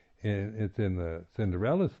in the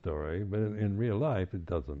Cinderella story, but in real life it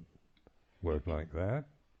doesn't work like that.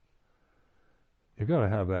 You've got to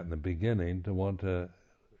have that in the beginning to want to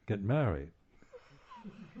get married.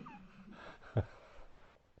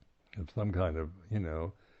 of some kind of,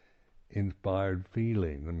 inspired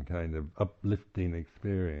feeling, some kind of uplifting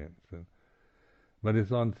experience. But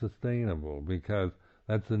it's unsustainable because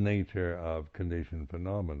that's the nature of conditioned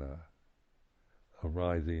phenomena,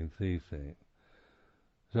 arising and ceasing.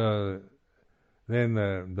 So then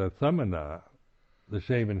the samana, the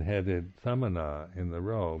shaven-headed samana in the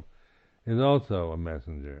robe, is also a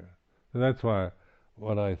messenger. So that's why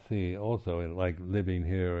what I see also in like living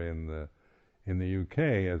here in the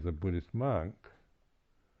UK as a Buddhist monk,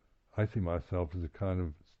 I see myself as a kind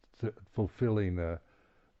of fulfilling the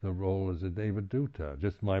role as a Devaduta,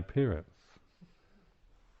 just my appearance.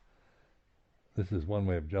 This is one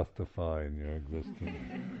way of justifying your existence.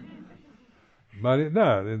 But it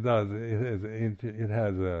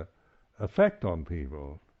has a effect on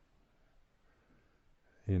people.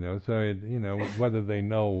 So whether they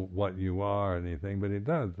know what you are or anything, but it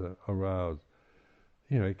does arouse.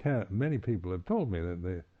 It can. Many people have told me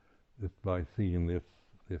that just by seeing this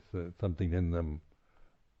something in them,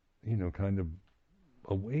 kind of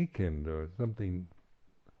awakened or something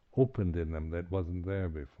opened in them that wasn't there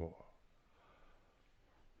before.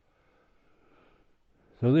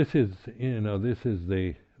 So this is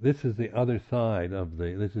the other side of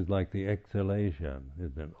this is like the exhalation,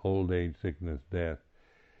 isn't it? Old age, sickness, death.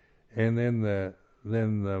 And then the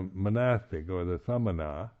monastic or the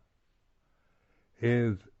samana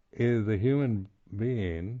is a human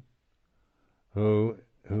being who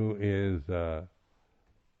is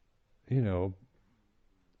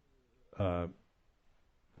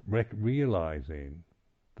realizing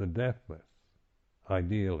the deathless,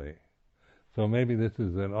 ideally. So maybe this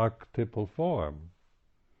is an archetypal form.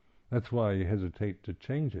 That's why I hesitate to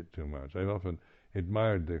change it too much. I've often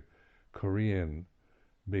admired the Korean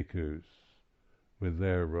bhikkhus with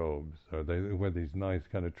their robes, or they wear these nice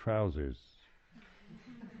kind of trousers.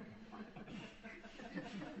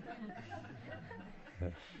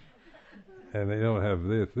 And they don't have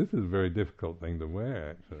this. This is a very difficult thing to wear,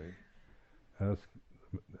 actually. Ask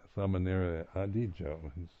Samanera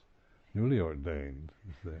Adijo, who's newly ordained.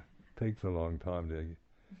 It takes a long time to,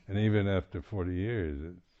 and even after 40 years,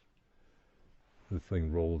 this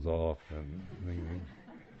thing rolls off, and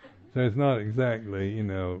so it's not exactly,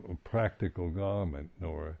 a practical garment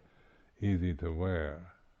nor easy to wear.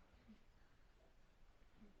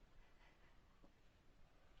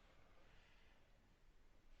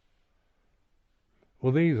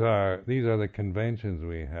 Well, these are the conventions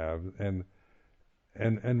we have,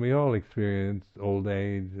 and we all experience old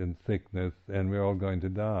age and sickness, and we're all going to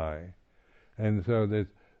die, and so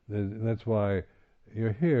that's why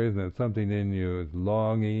you're here, isn't it? Something in you is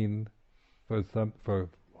longing for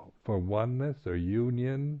oneness or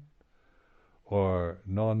union, or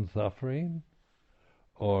non-suffering,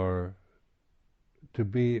 or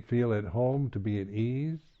to feel at home, to be at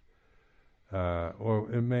ease. Or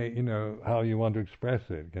it may, how you want to express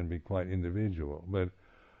it can be quite individual, but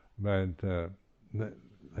that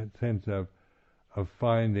sense of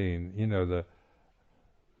finding,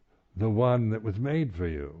 the one that was made for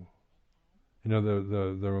you.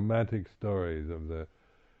 The romantic stories of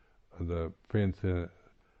the prince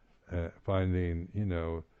finding,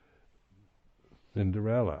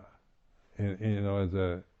 Cinderella, as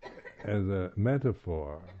a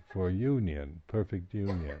metaphor for union, perfect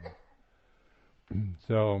union.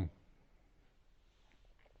 So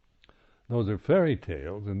those are fairy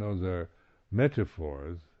tales, and those are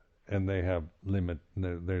metaphors, and they're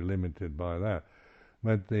limited by that.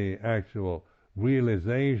 But the actual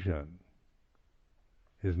realization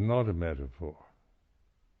is not a metaphor,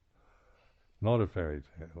 not a fairy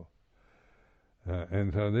tale.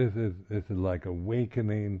 And so this is like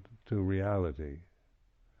awakening to reality,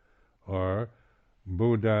 or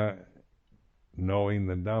Buddha knowing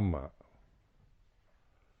the Dhamma.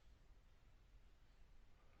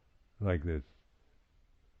 Like this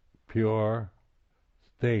pure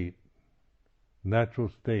state, natural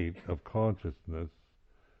state of consciousness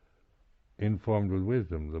informed with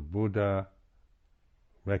wisdom, the Buddha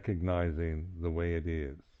recognizing the way it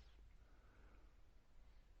is.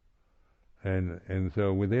 And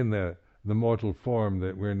so within the mortal form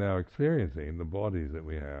that we're now experiencing, the bodies that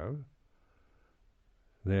we have,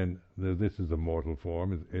 then this is a mortal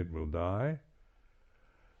form, it will die.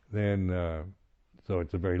 Then so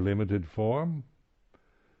it's a very limited form,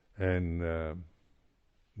 and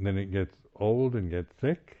then it gets old and gets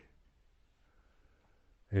sick.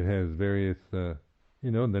 It has various,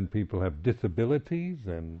 then people have disabilities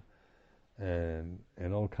and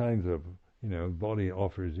all kinds of, body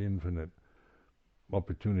offers infinite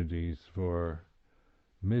opportunities for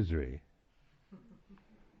misery.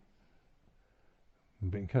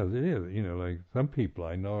 because it is, like some people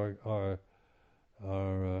I know are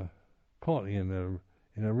caught in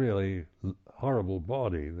a really horrible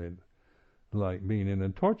body that like being in a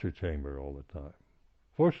torture chamber all the time.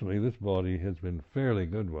 Fortunately, this body has been a fairly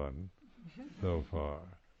good one so far.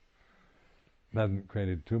 Hasn't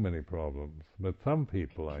created too many problems. But some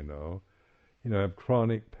people I know, have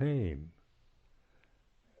chronic pain.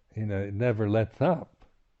 It never lets up.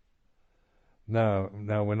 Now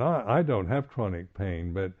when I don't have chronic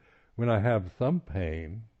pain, but when I have some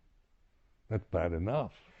pain, that's bad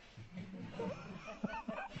enough.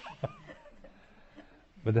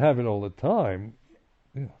 But to have it all the time,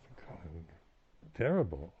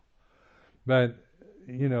 terrible. But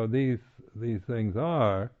these things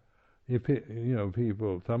are, if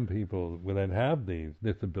some people will then have these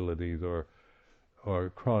disabilities or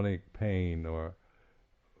chronic pain or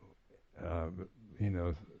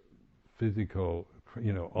physical,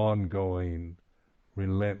 ongoing,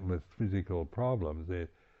 relentless physical problems.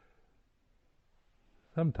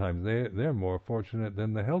 Sometimes they're more fortunate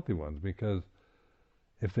than the healthy ones, because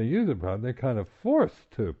if they use it properly, they're kind of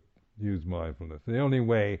forced to use mindfulness. The only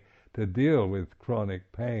way to deal with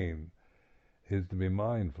chronic pain is to be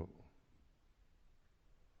mindful.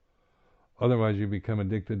 Otherwise you become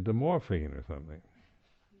addicted to morphine or something.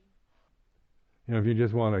 If you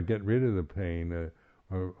just want to get rid of the pain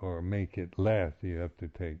or make it less, you have to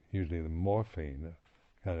take usually the morphine,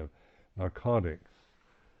 kind of narcotics.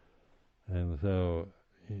 And so,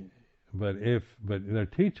 but they're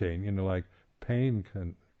teaching, like pain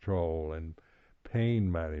control and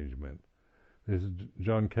pain management. This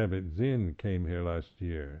John Kabat-Zinn came here last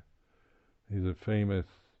year. He's a famous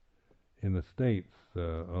in the States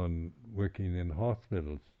on working in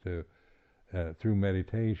hospitals through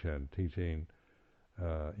meditation, teaching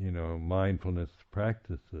mindfulness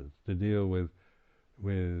practices to deal with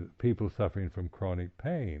people suffering from chronic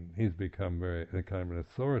pain. He's become kind of an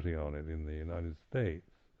authority on it in the United States.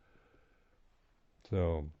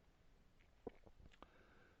 So,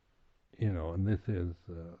 and this is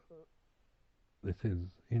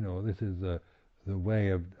the way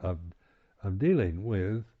of dealing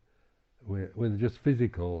with just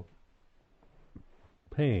physical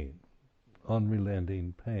pain,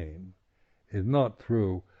 unrelenting pain. Is not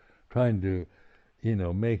through trying to,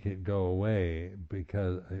 make it go away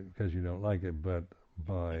because you don't like it, but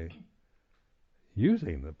by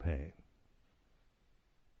using the pain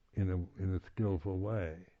in a skillful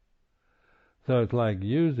way. So it's like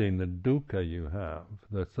using the dukkha you have,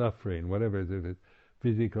 the suffering, whatever it is, if it's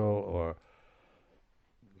physical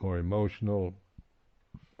or emotional,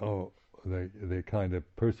 or the kind of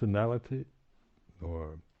personality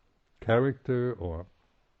or character or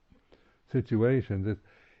situations.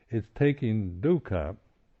 It's taking dukkha,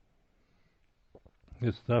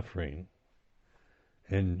 this suffering,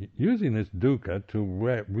 and using this dukkha to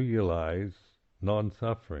realize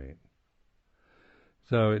non-suffering.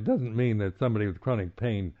 So it doesn't mean that somebody with chronic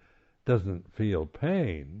pain doesn't feel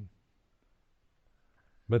pain,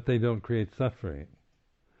 but they don't create suffering.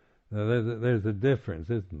 Now there's a difference,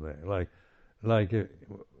 isn't there? Like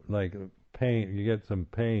pain, you get some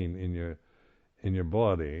pain in your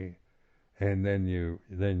body, and then you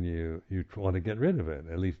want to get rid of it.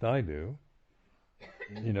 At least I do.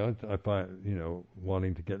 I find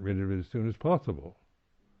wanting to get rid of it as soon as possible.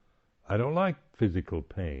 I don't like physical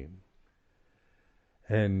pain,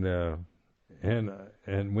 and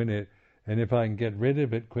if I can get rid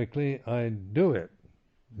of it quickly, I do it.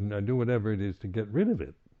 And I do whatever it is to get rid of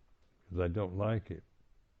it, because I don't like it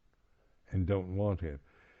and don't want it.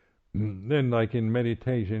 Then, like in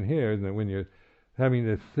meditation here, that when you're having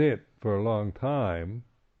to sit for a long time,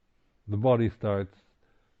 the body starts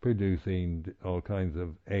producing all kinds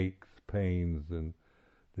of aches, pains, and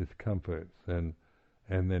discomforts, and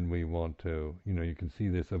then we want to, you can see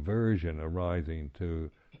this aversion arising to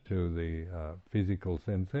the physical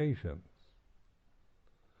sensations.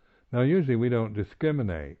 Now, usually we don't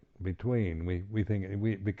discriminate between. We think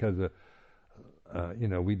because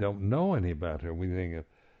we don't know any better. We think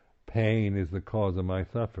pain is the cause of my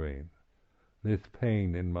suffering. This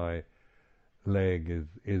pain in my leg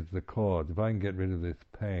is the cause. If I can get rid of this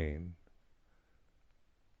pain,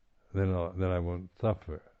 then I won't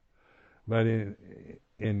suffer. But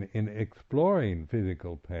in exploring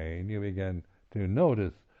physical pain, you begin to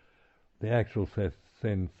notice the actual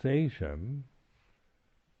sensation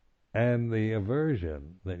and the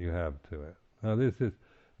aversion that you have to it. Now this is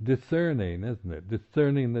discerning, isn't it?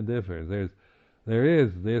 Discerning the difference. There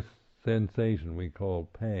is this sensation we call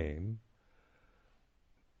pain.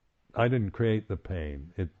 I didn't create the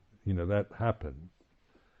pain. That happens.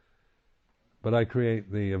 But I create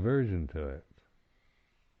the aversion to it.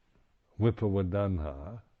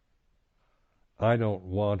 Vipavadanha. I don't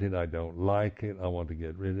want it, I don't like it, I want to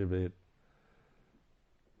get rid of it.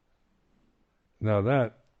 Now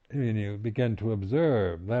that, when you begin to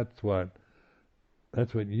observe, that's what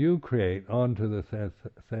you create onto the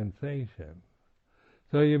sensation.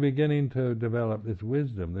 So you're beginning to develop this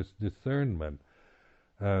wisdom, this discernment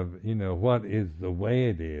of, what is the way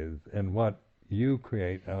it is and what you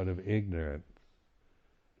create out of ignorance.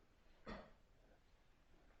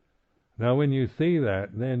 Now when you see that,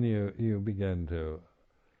 then you begin to,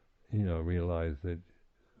 realize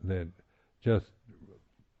that just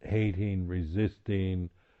hating, resisting,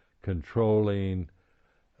 controlling,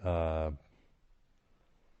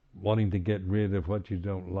 wanting to get rid of what you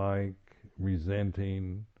don't like,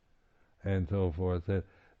 resenting, and so forth,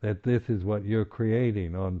 that this is what you're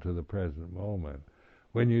creating onto the present moment.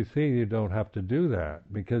 When you see you don't have to do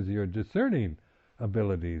that, because your discerning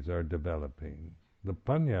abilities are developing, the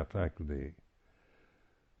panya faculty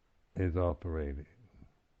is operating.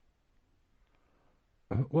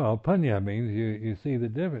 Well, panya means you see the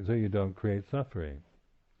difference, so you don't create suffering.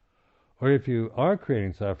 Or if you are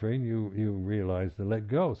creating suffering, you realize to let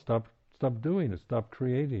go, stop doing it, stop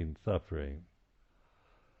creating suffering.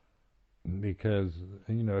 Because,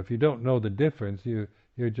 if you don't know the difference,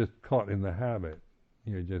 you're just caught in the habit.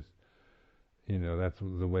 You're just, that's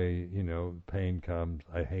the way, pain comes,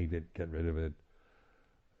 I hate it, get rid of it.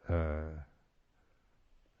 And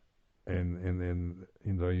then,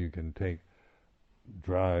 you can take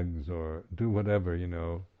drugs or do whatever,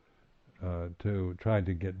 to try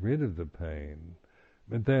to get rid of the pain.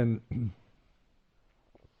 But then,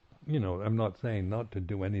 I'm not saying not to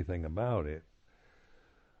do anything about it,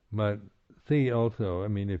 but see also,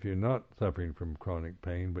 if you're not suffering from chronic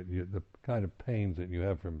pain, but the kind of pains that you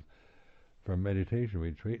have from meditation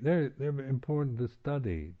retreat, they're important to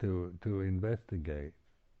study, to investigate.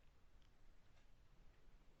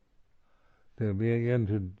 To begin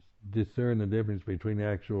to discern the difference between the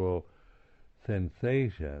actual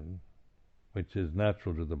sensation, which is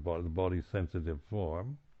natural to the body's sensitive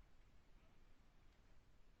form.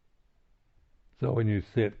 So when you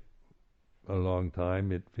sit a long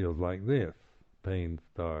time, it feels like this. Pain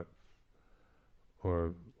starts,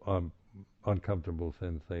 or uncomfortable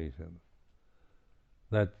sensations.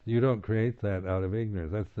 You don't create that out of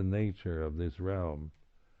ignorance. That's the nature of this realm.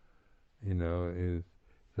 Is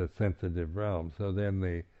the sensitive realm. So then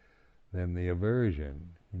the aversion,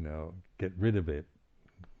 get rid of it.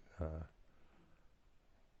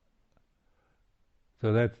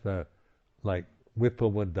 So that's like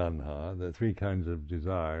vipavadanha, the three kinds of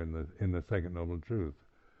desire in the Second Noble Truth.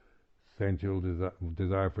 Sensual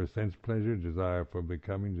desire for sense pleasure, desire for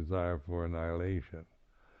becoming, desire for annihilation.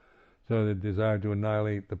 So the desire to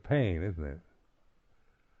annihilate the pain, isn't it?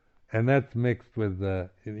 And that's mixed with out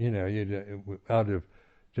of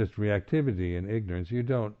just reactivity and ignorance. You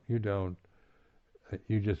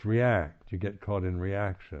just react. You get caught in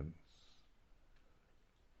reactions,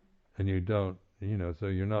 and you don't. So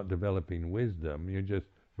you're not developing wisdom. You're just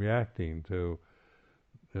reacting to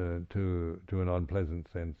an unpleasant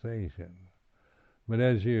sensation. But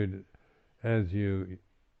as you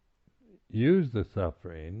use the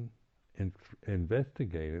suffering and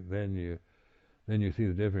investigate it, then you see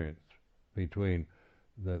the difference between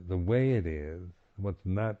the way it is, what's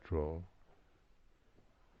natural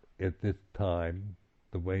at this time,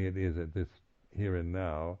 the way it is at this here and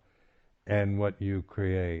now, and what you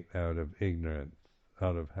create out of ignorance,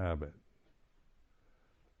 out of habit.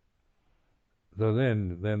 So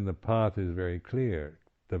then the path is very clear,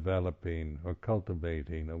 developing or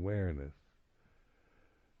cultivating awareness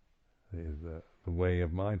is the way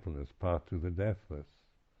of mindfulness, path to the deathless.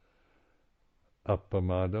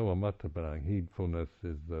 Appamado amattapadang, heedfulness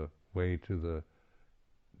is the way to the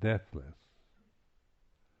deathless.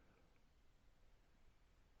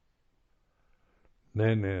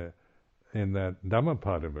 Then in that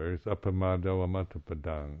Dhammapada verse, appamado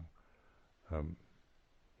amattapadang,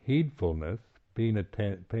 heedfulness, paying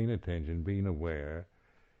attention, being aware,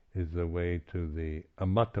 is the way to the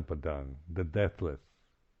amattapadang, the deathless.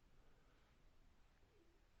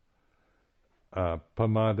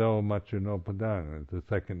 Pamado machunopadang is the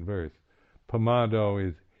second verse. Pamado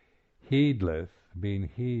is heedless, being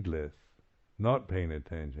heedless, not paying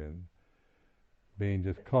attention, being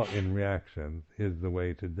just caught in reactions, is the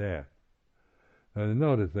way to death. Now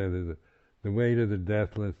notice there's the way to the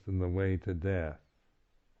deathless and the way to death.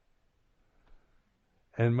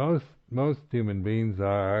 And most human beings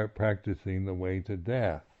are practicing the way to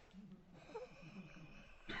death.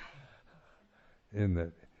 In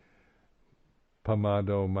that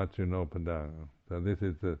pamado machunopadang. So this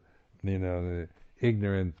is the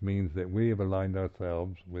ignorance means that we have aligned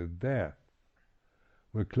ourselves with death.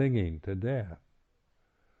 We're clinging to death.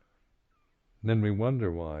 And then we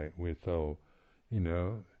wonder why we're so,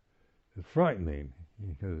 it's frightening.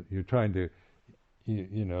 Because you're trying to,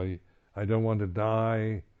 I don't want to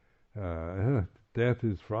die, death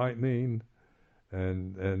is frightening,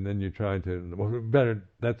 and then you try to, well, better,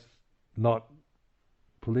 that's not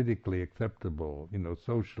politically acceptable,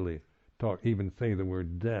 socially, even say the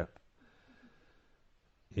word death,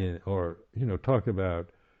 or, talk about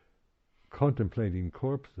contemplating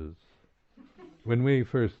corpses. When we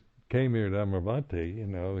first came here to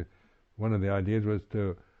Amaravati, one of the ideas was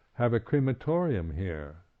to have a crematorium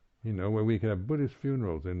here, where we could have Buddhist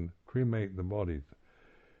funerals and cremate the bodies.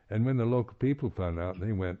 And when the local people found out,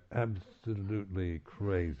 they went absolutely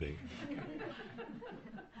crazy.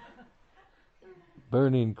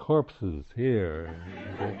 Burning corpses here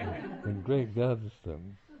in Great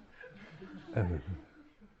Gadsden.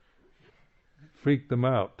 Freaked them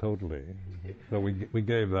out totally. So we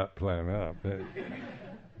gave that plan up.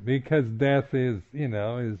 Because death is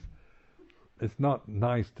it's not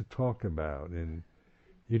nice to talk about, and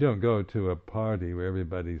you don't go to a party where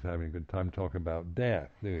everybody's having a good time talking about death,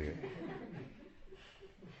 do you?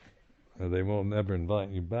 Or they will never invite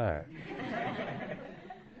you back.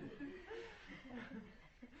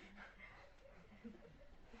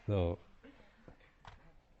 So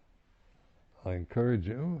I encourage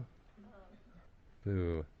you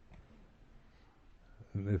to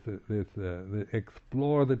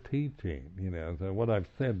explore the teaching. So what I've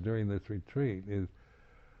said during this retreat is,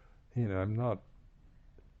 I'm not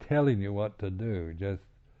telling you what to do, just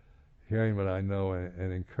hearing what I know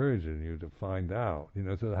and encouraging you to find out.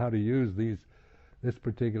 So how to use this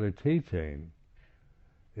particular teaching.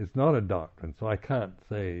 It's not a doctrine, so I can't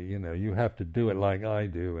say, you have to do it like I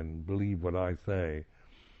do and believe what I say,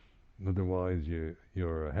 otherwise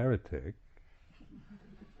you're a heretic.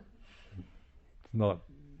 It's not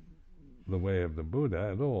the way of the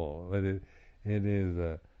Buddha at all. But it is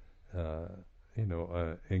a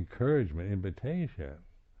encouragement, invitation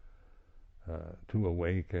to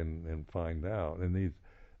awaken and find out. And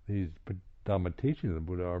these Dhamma teachings of the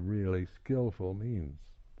Buddha are really skillful means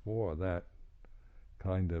for that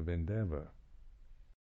kind of endeavor.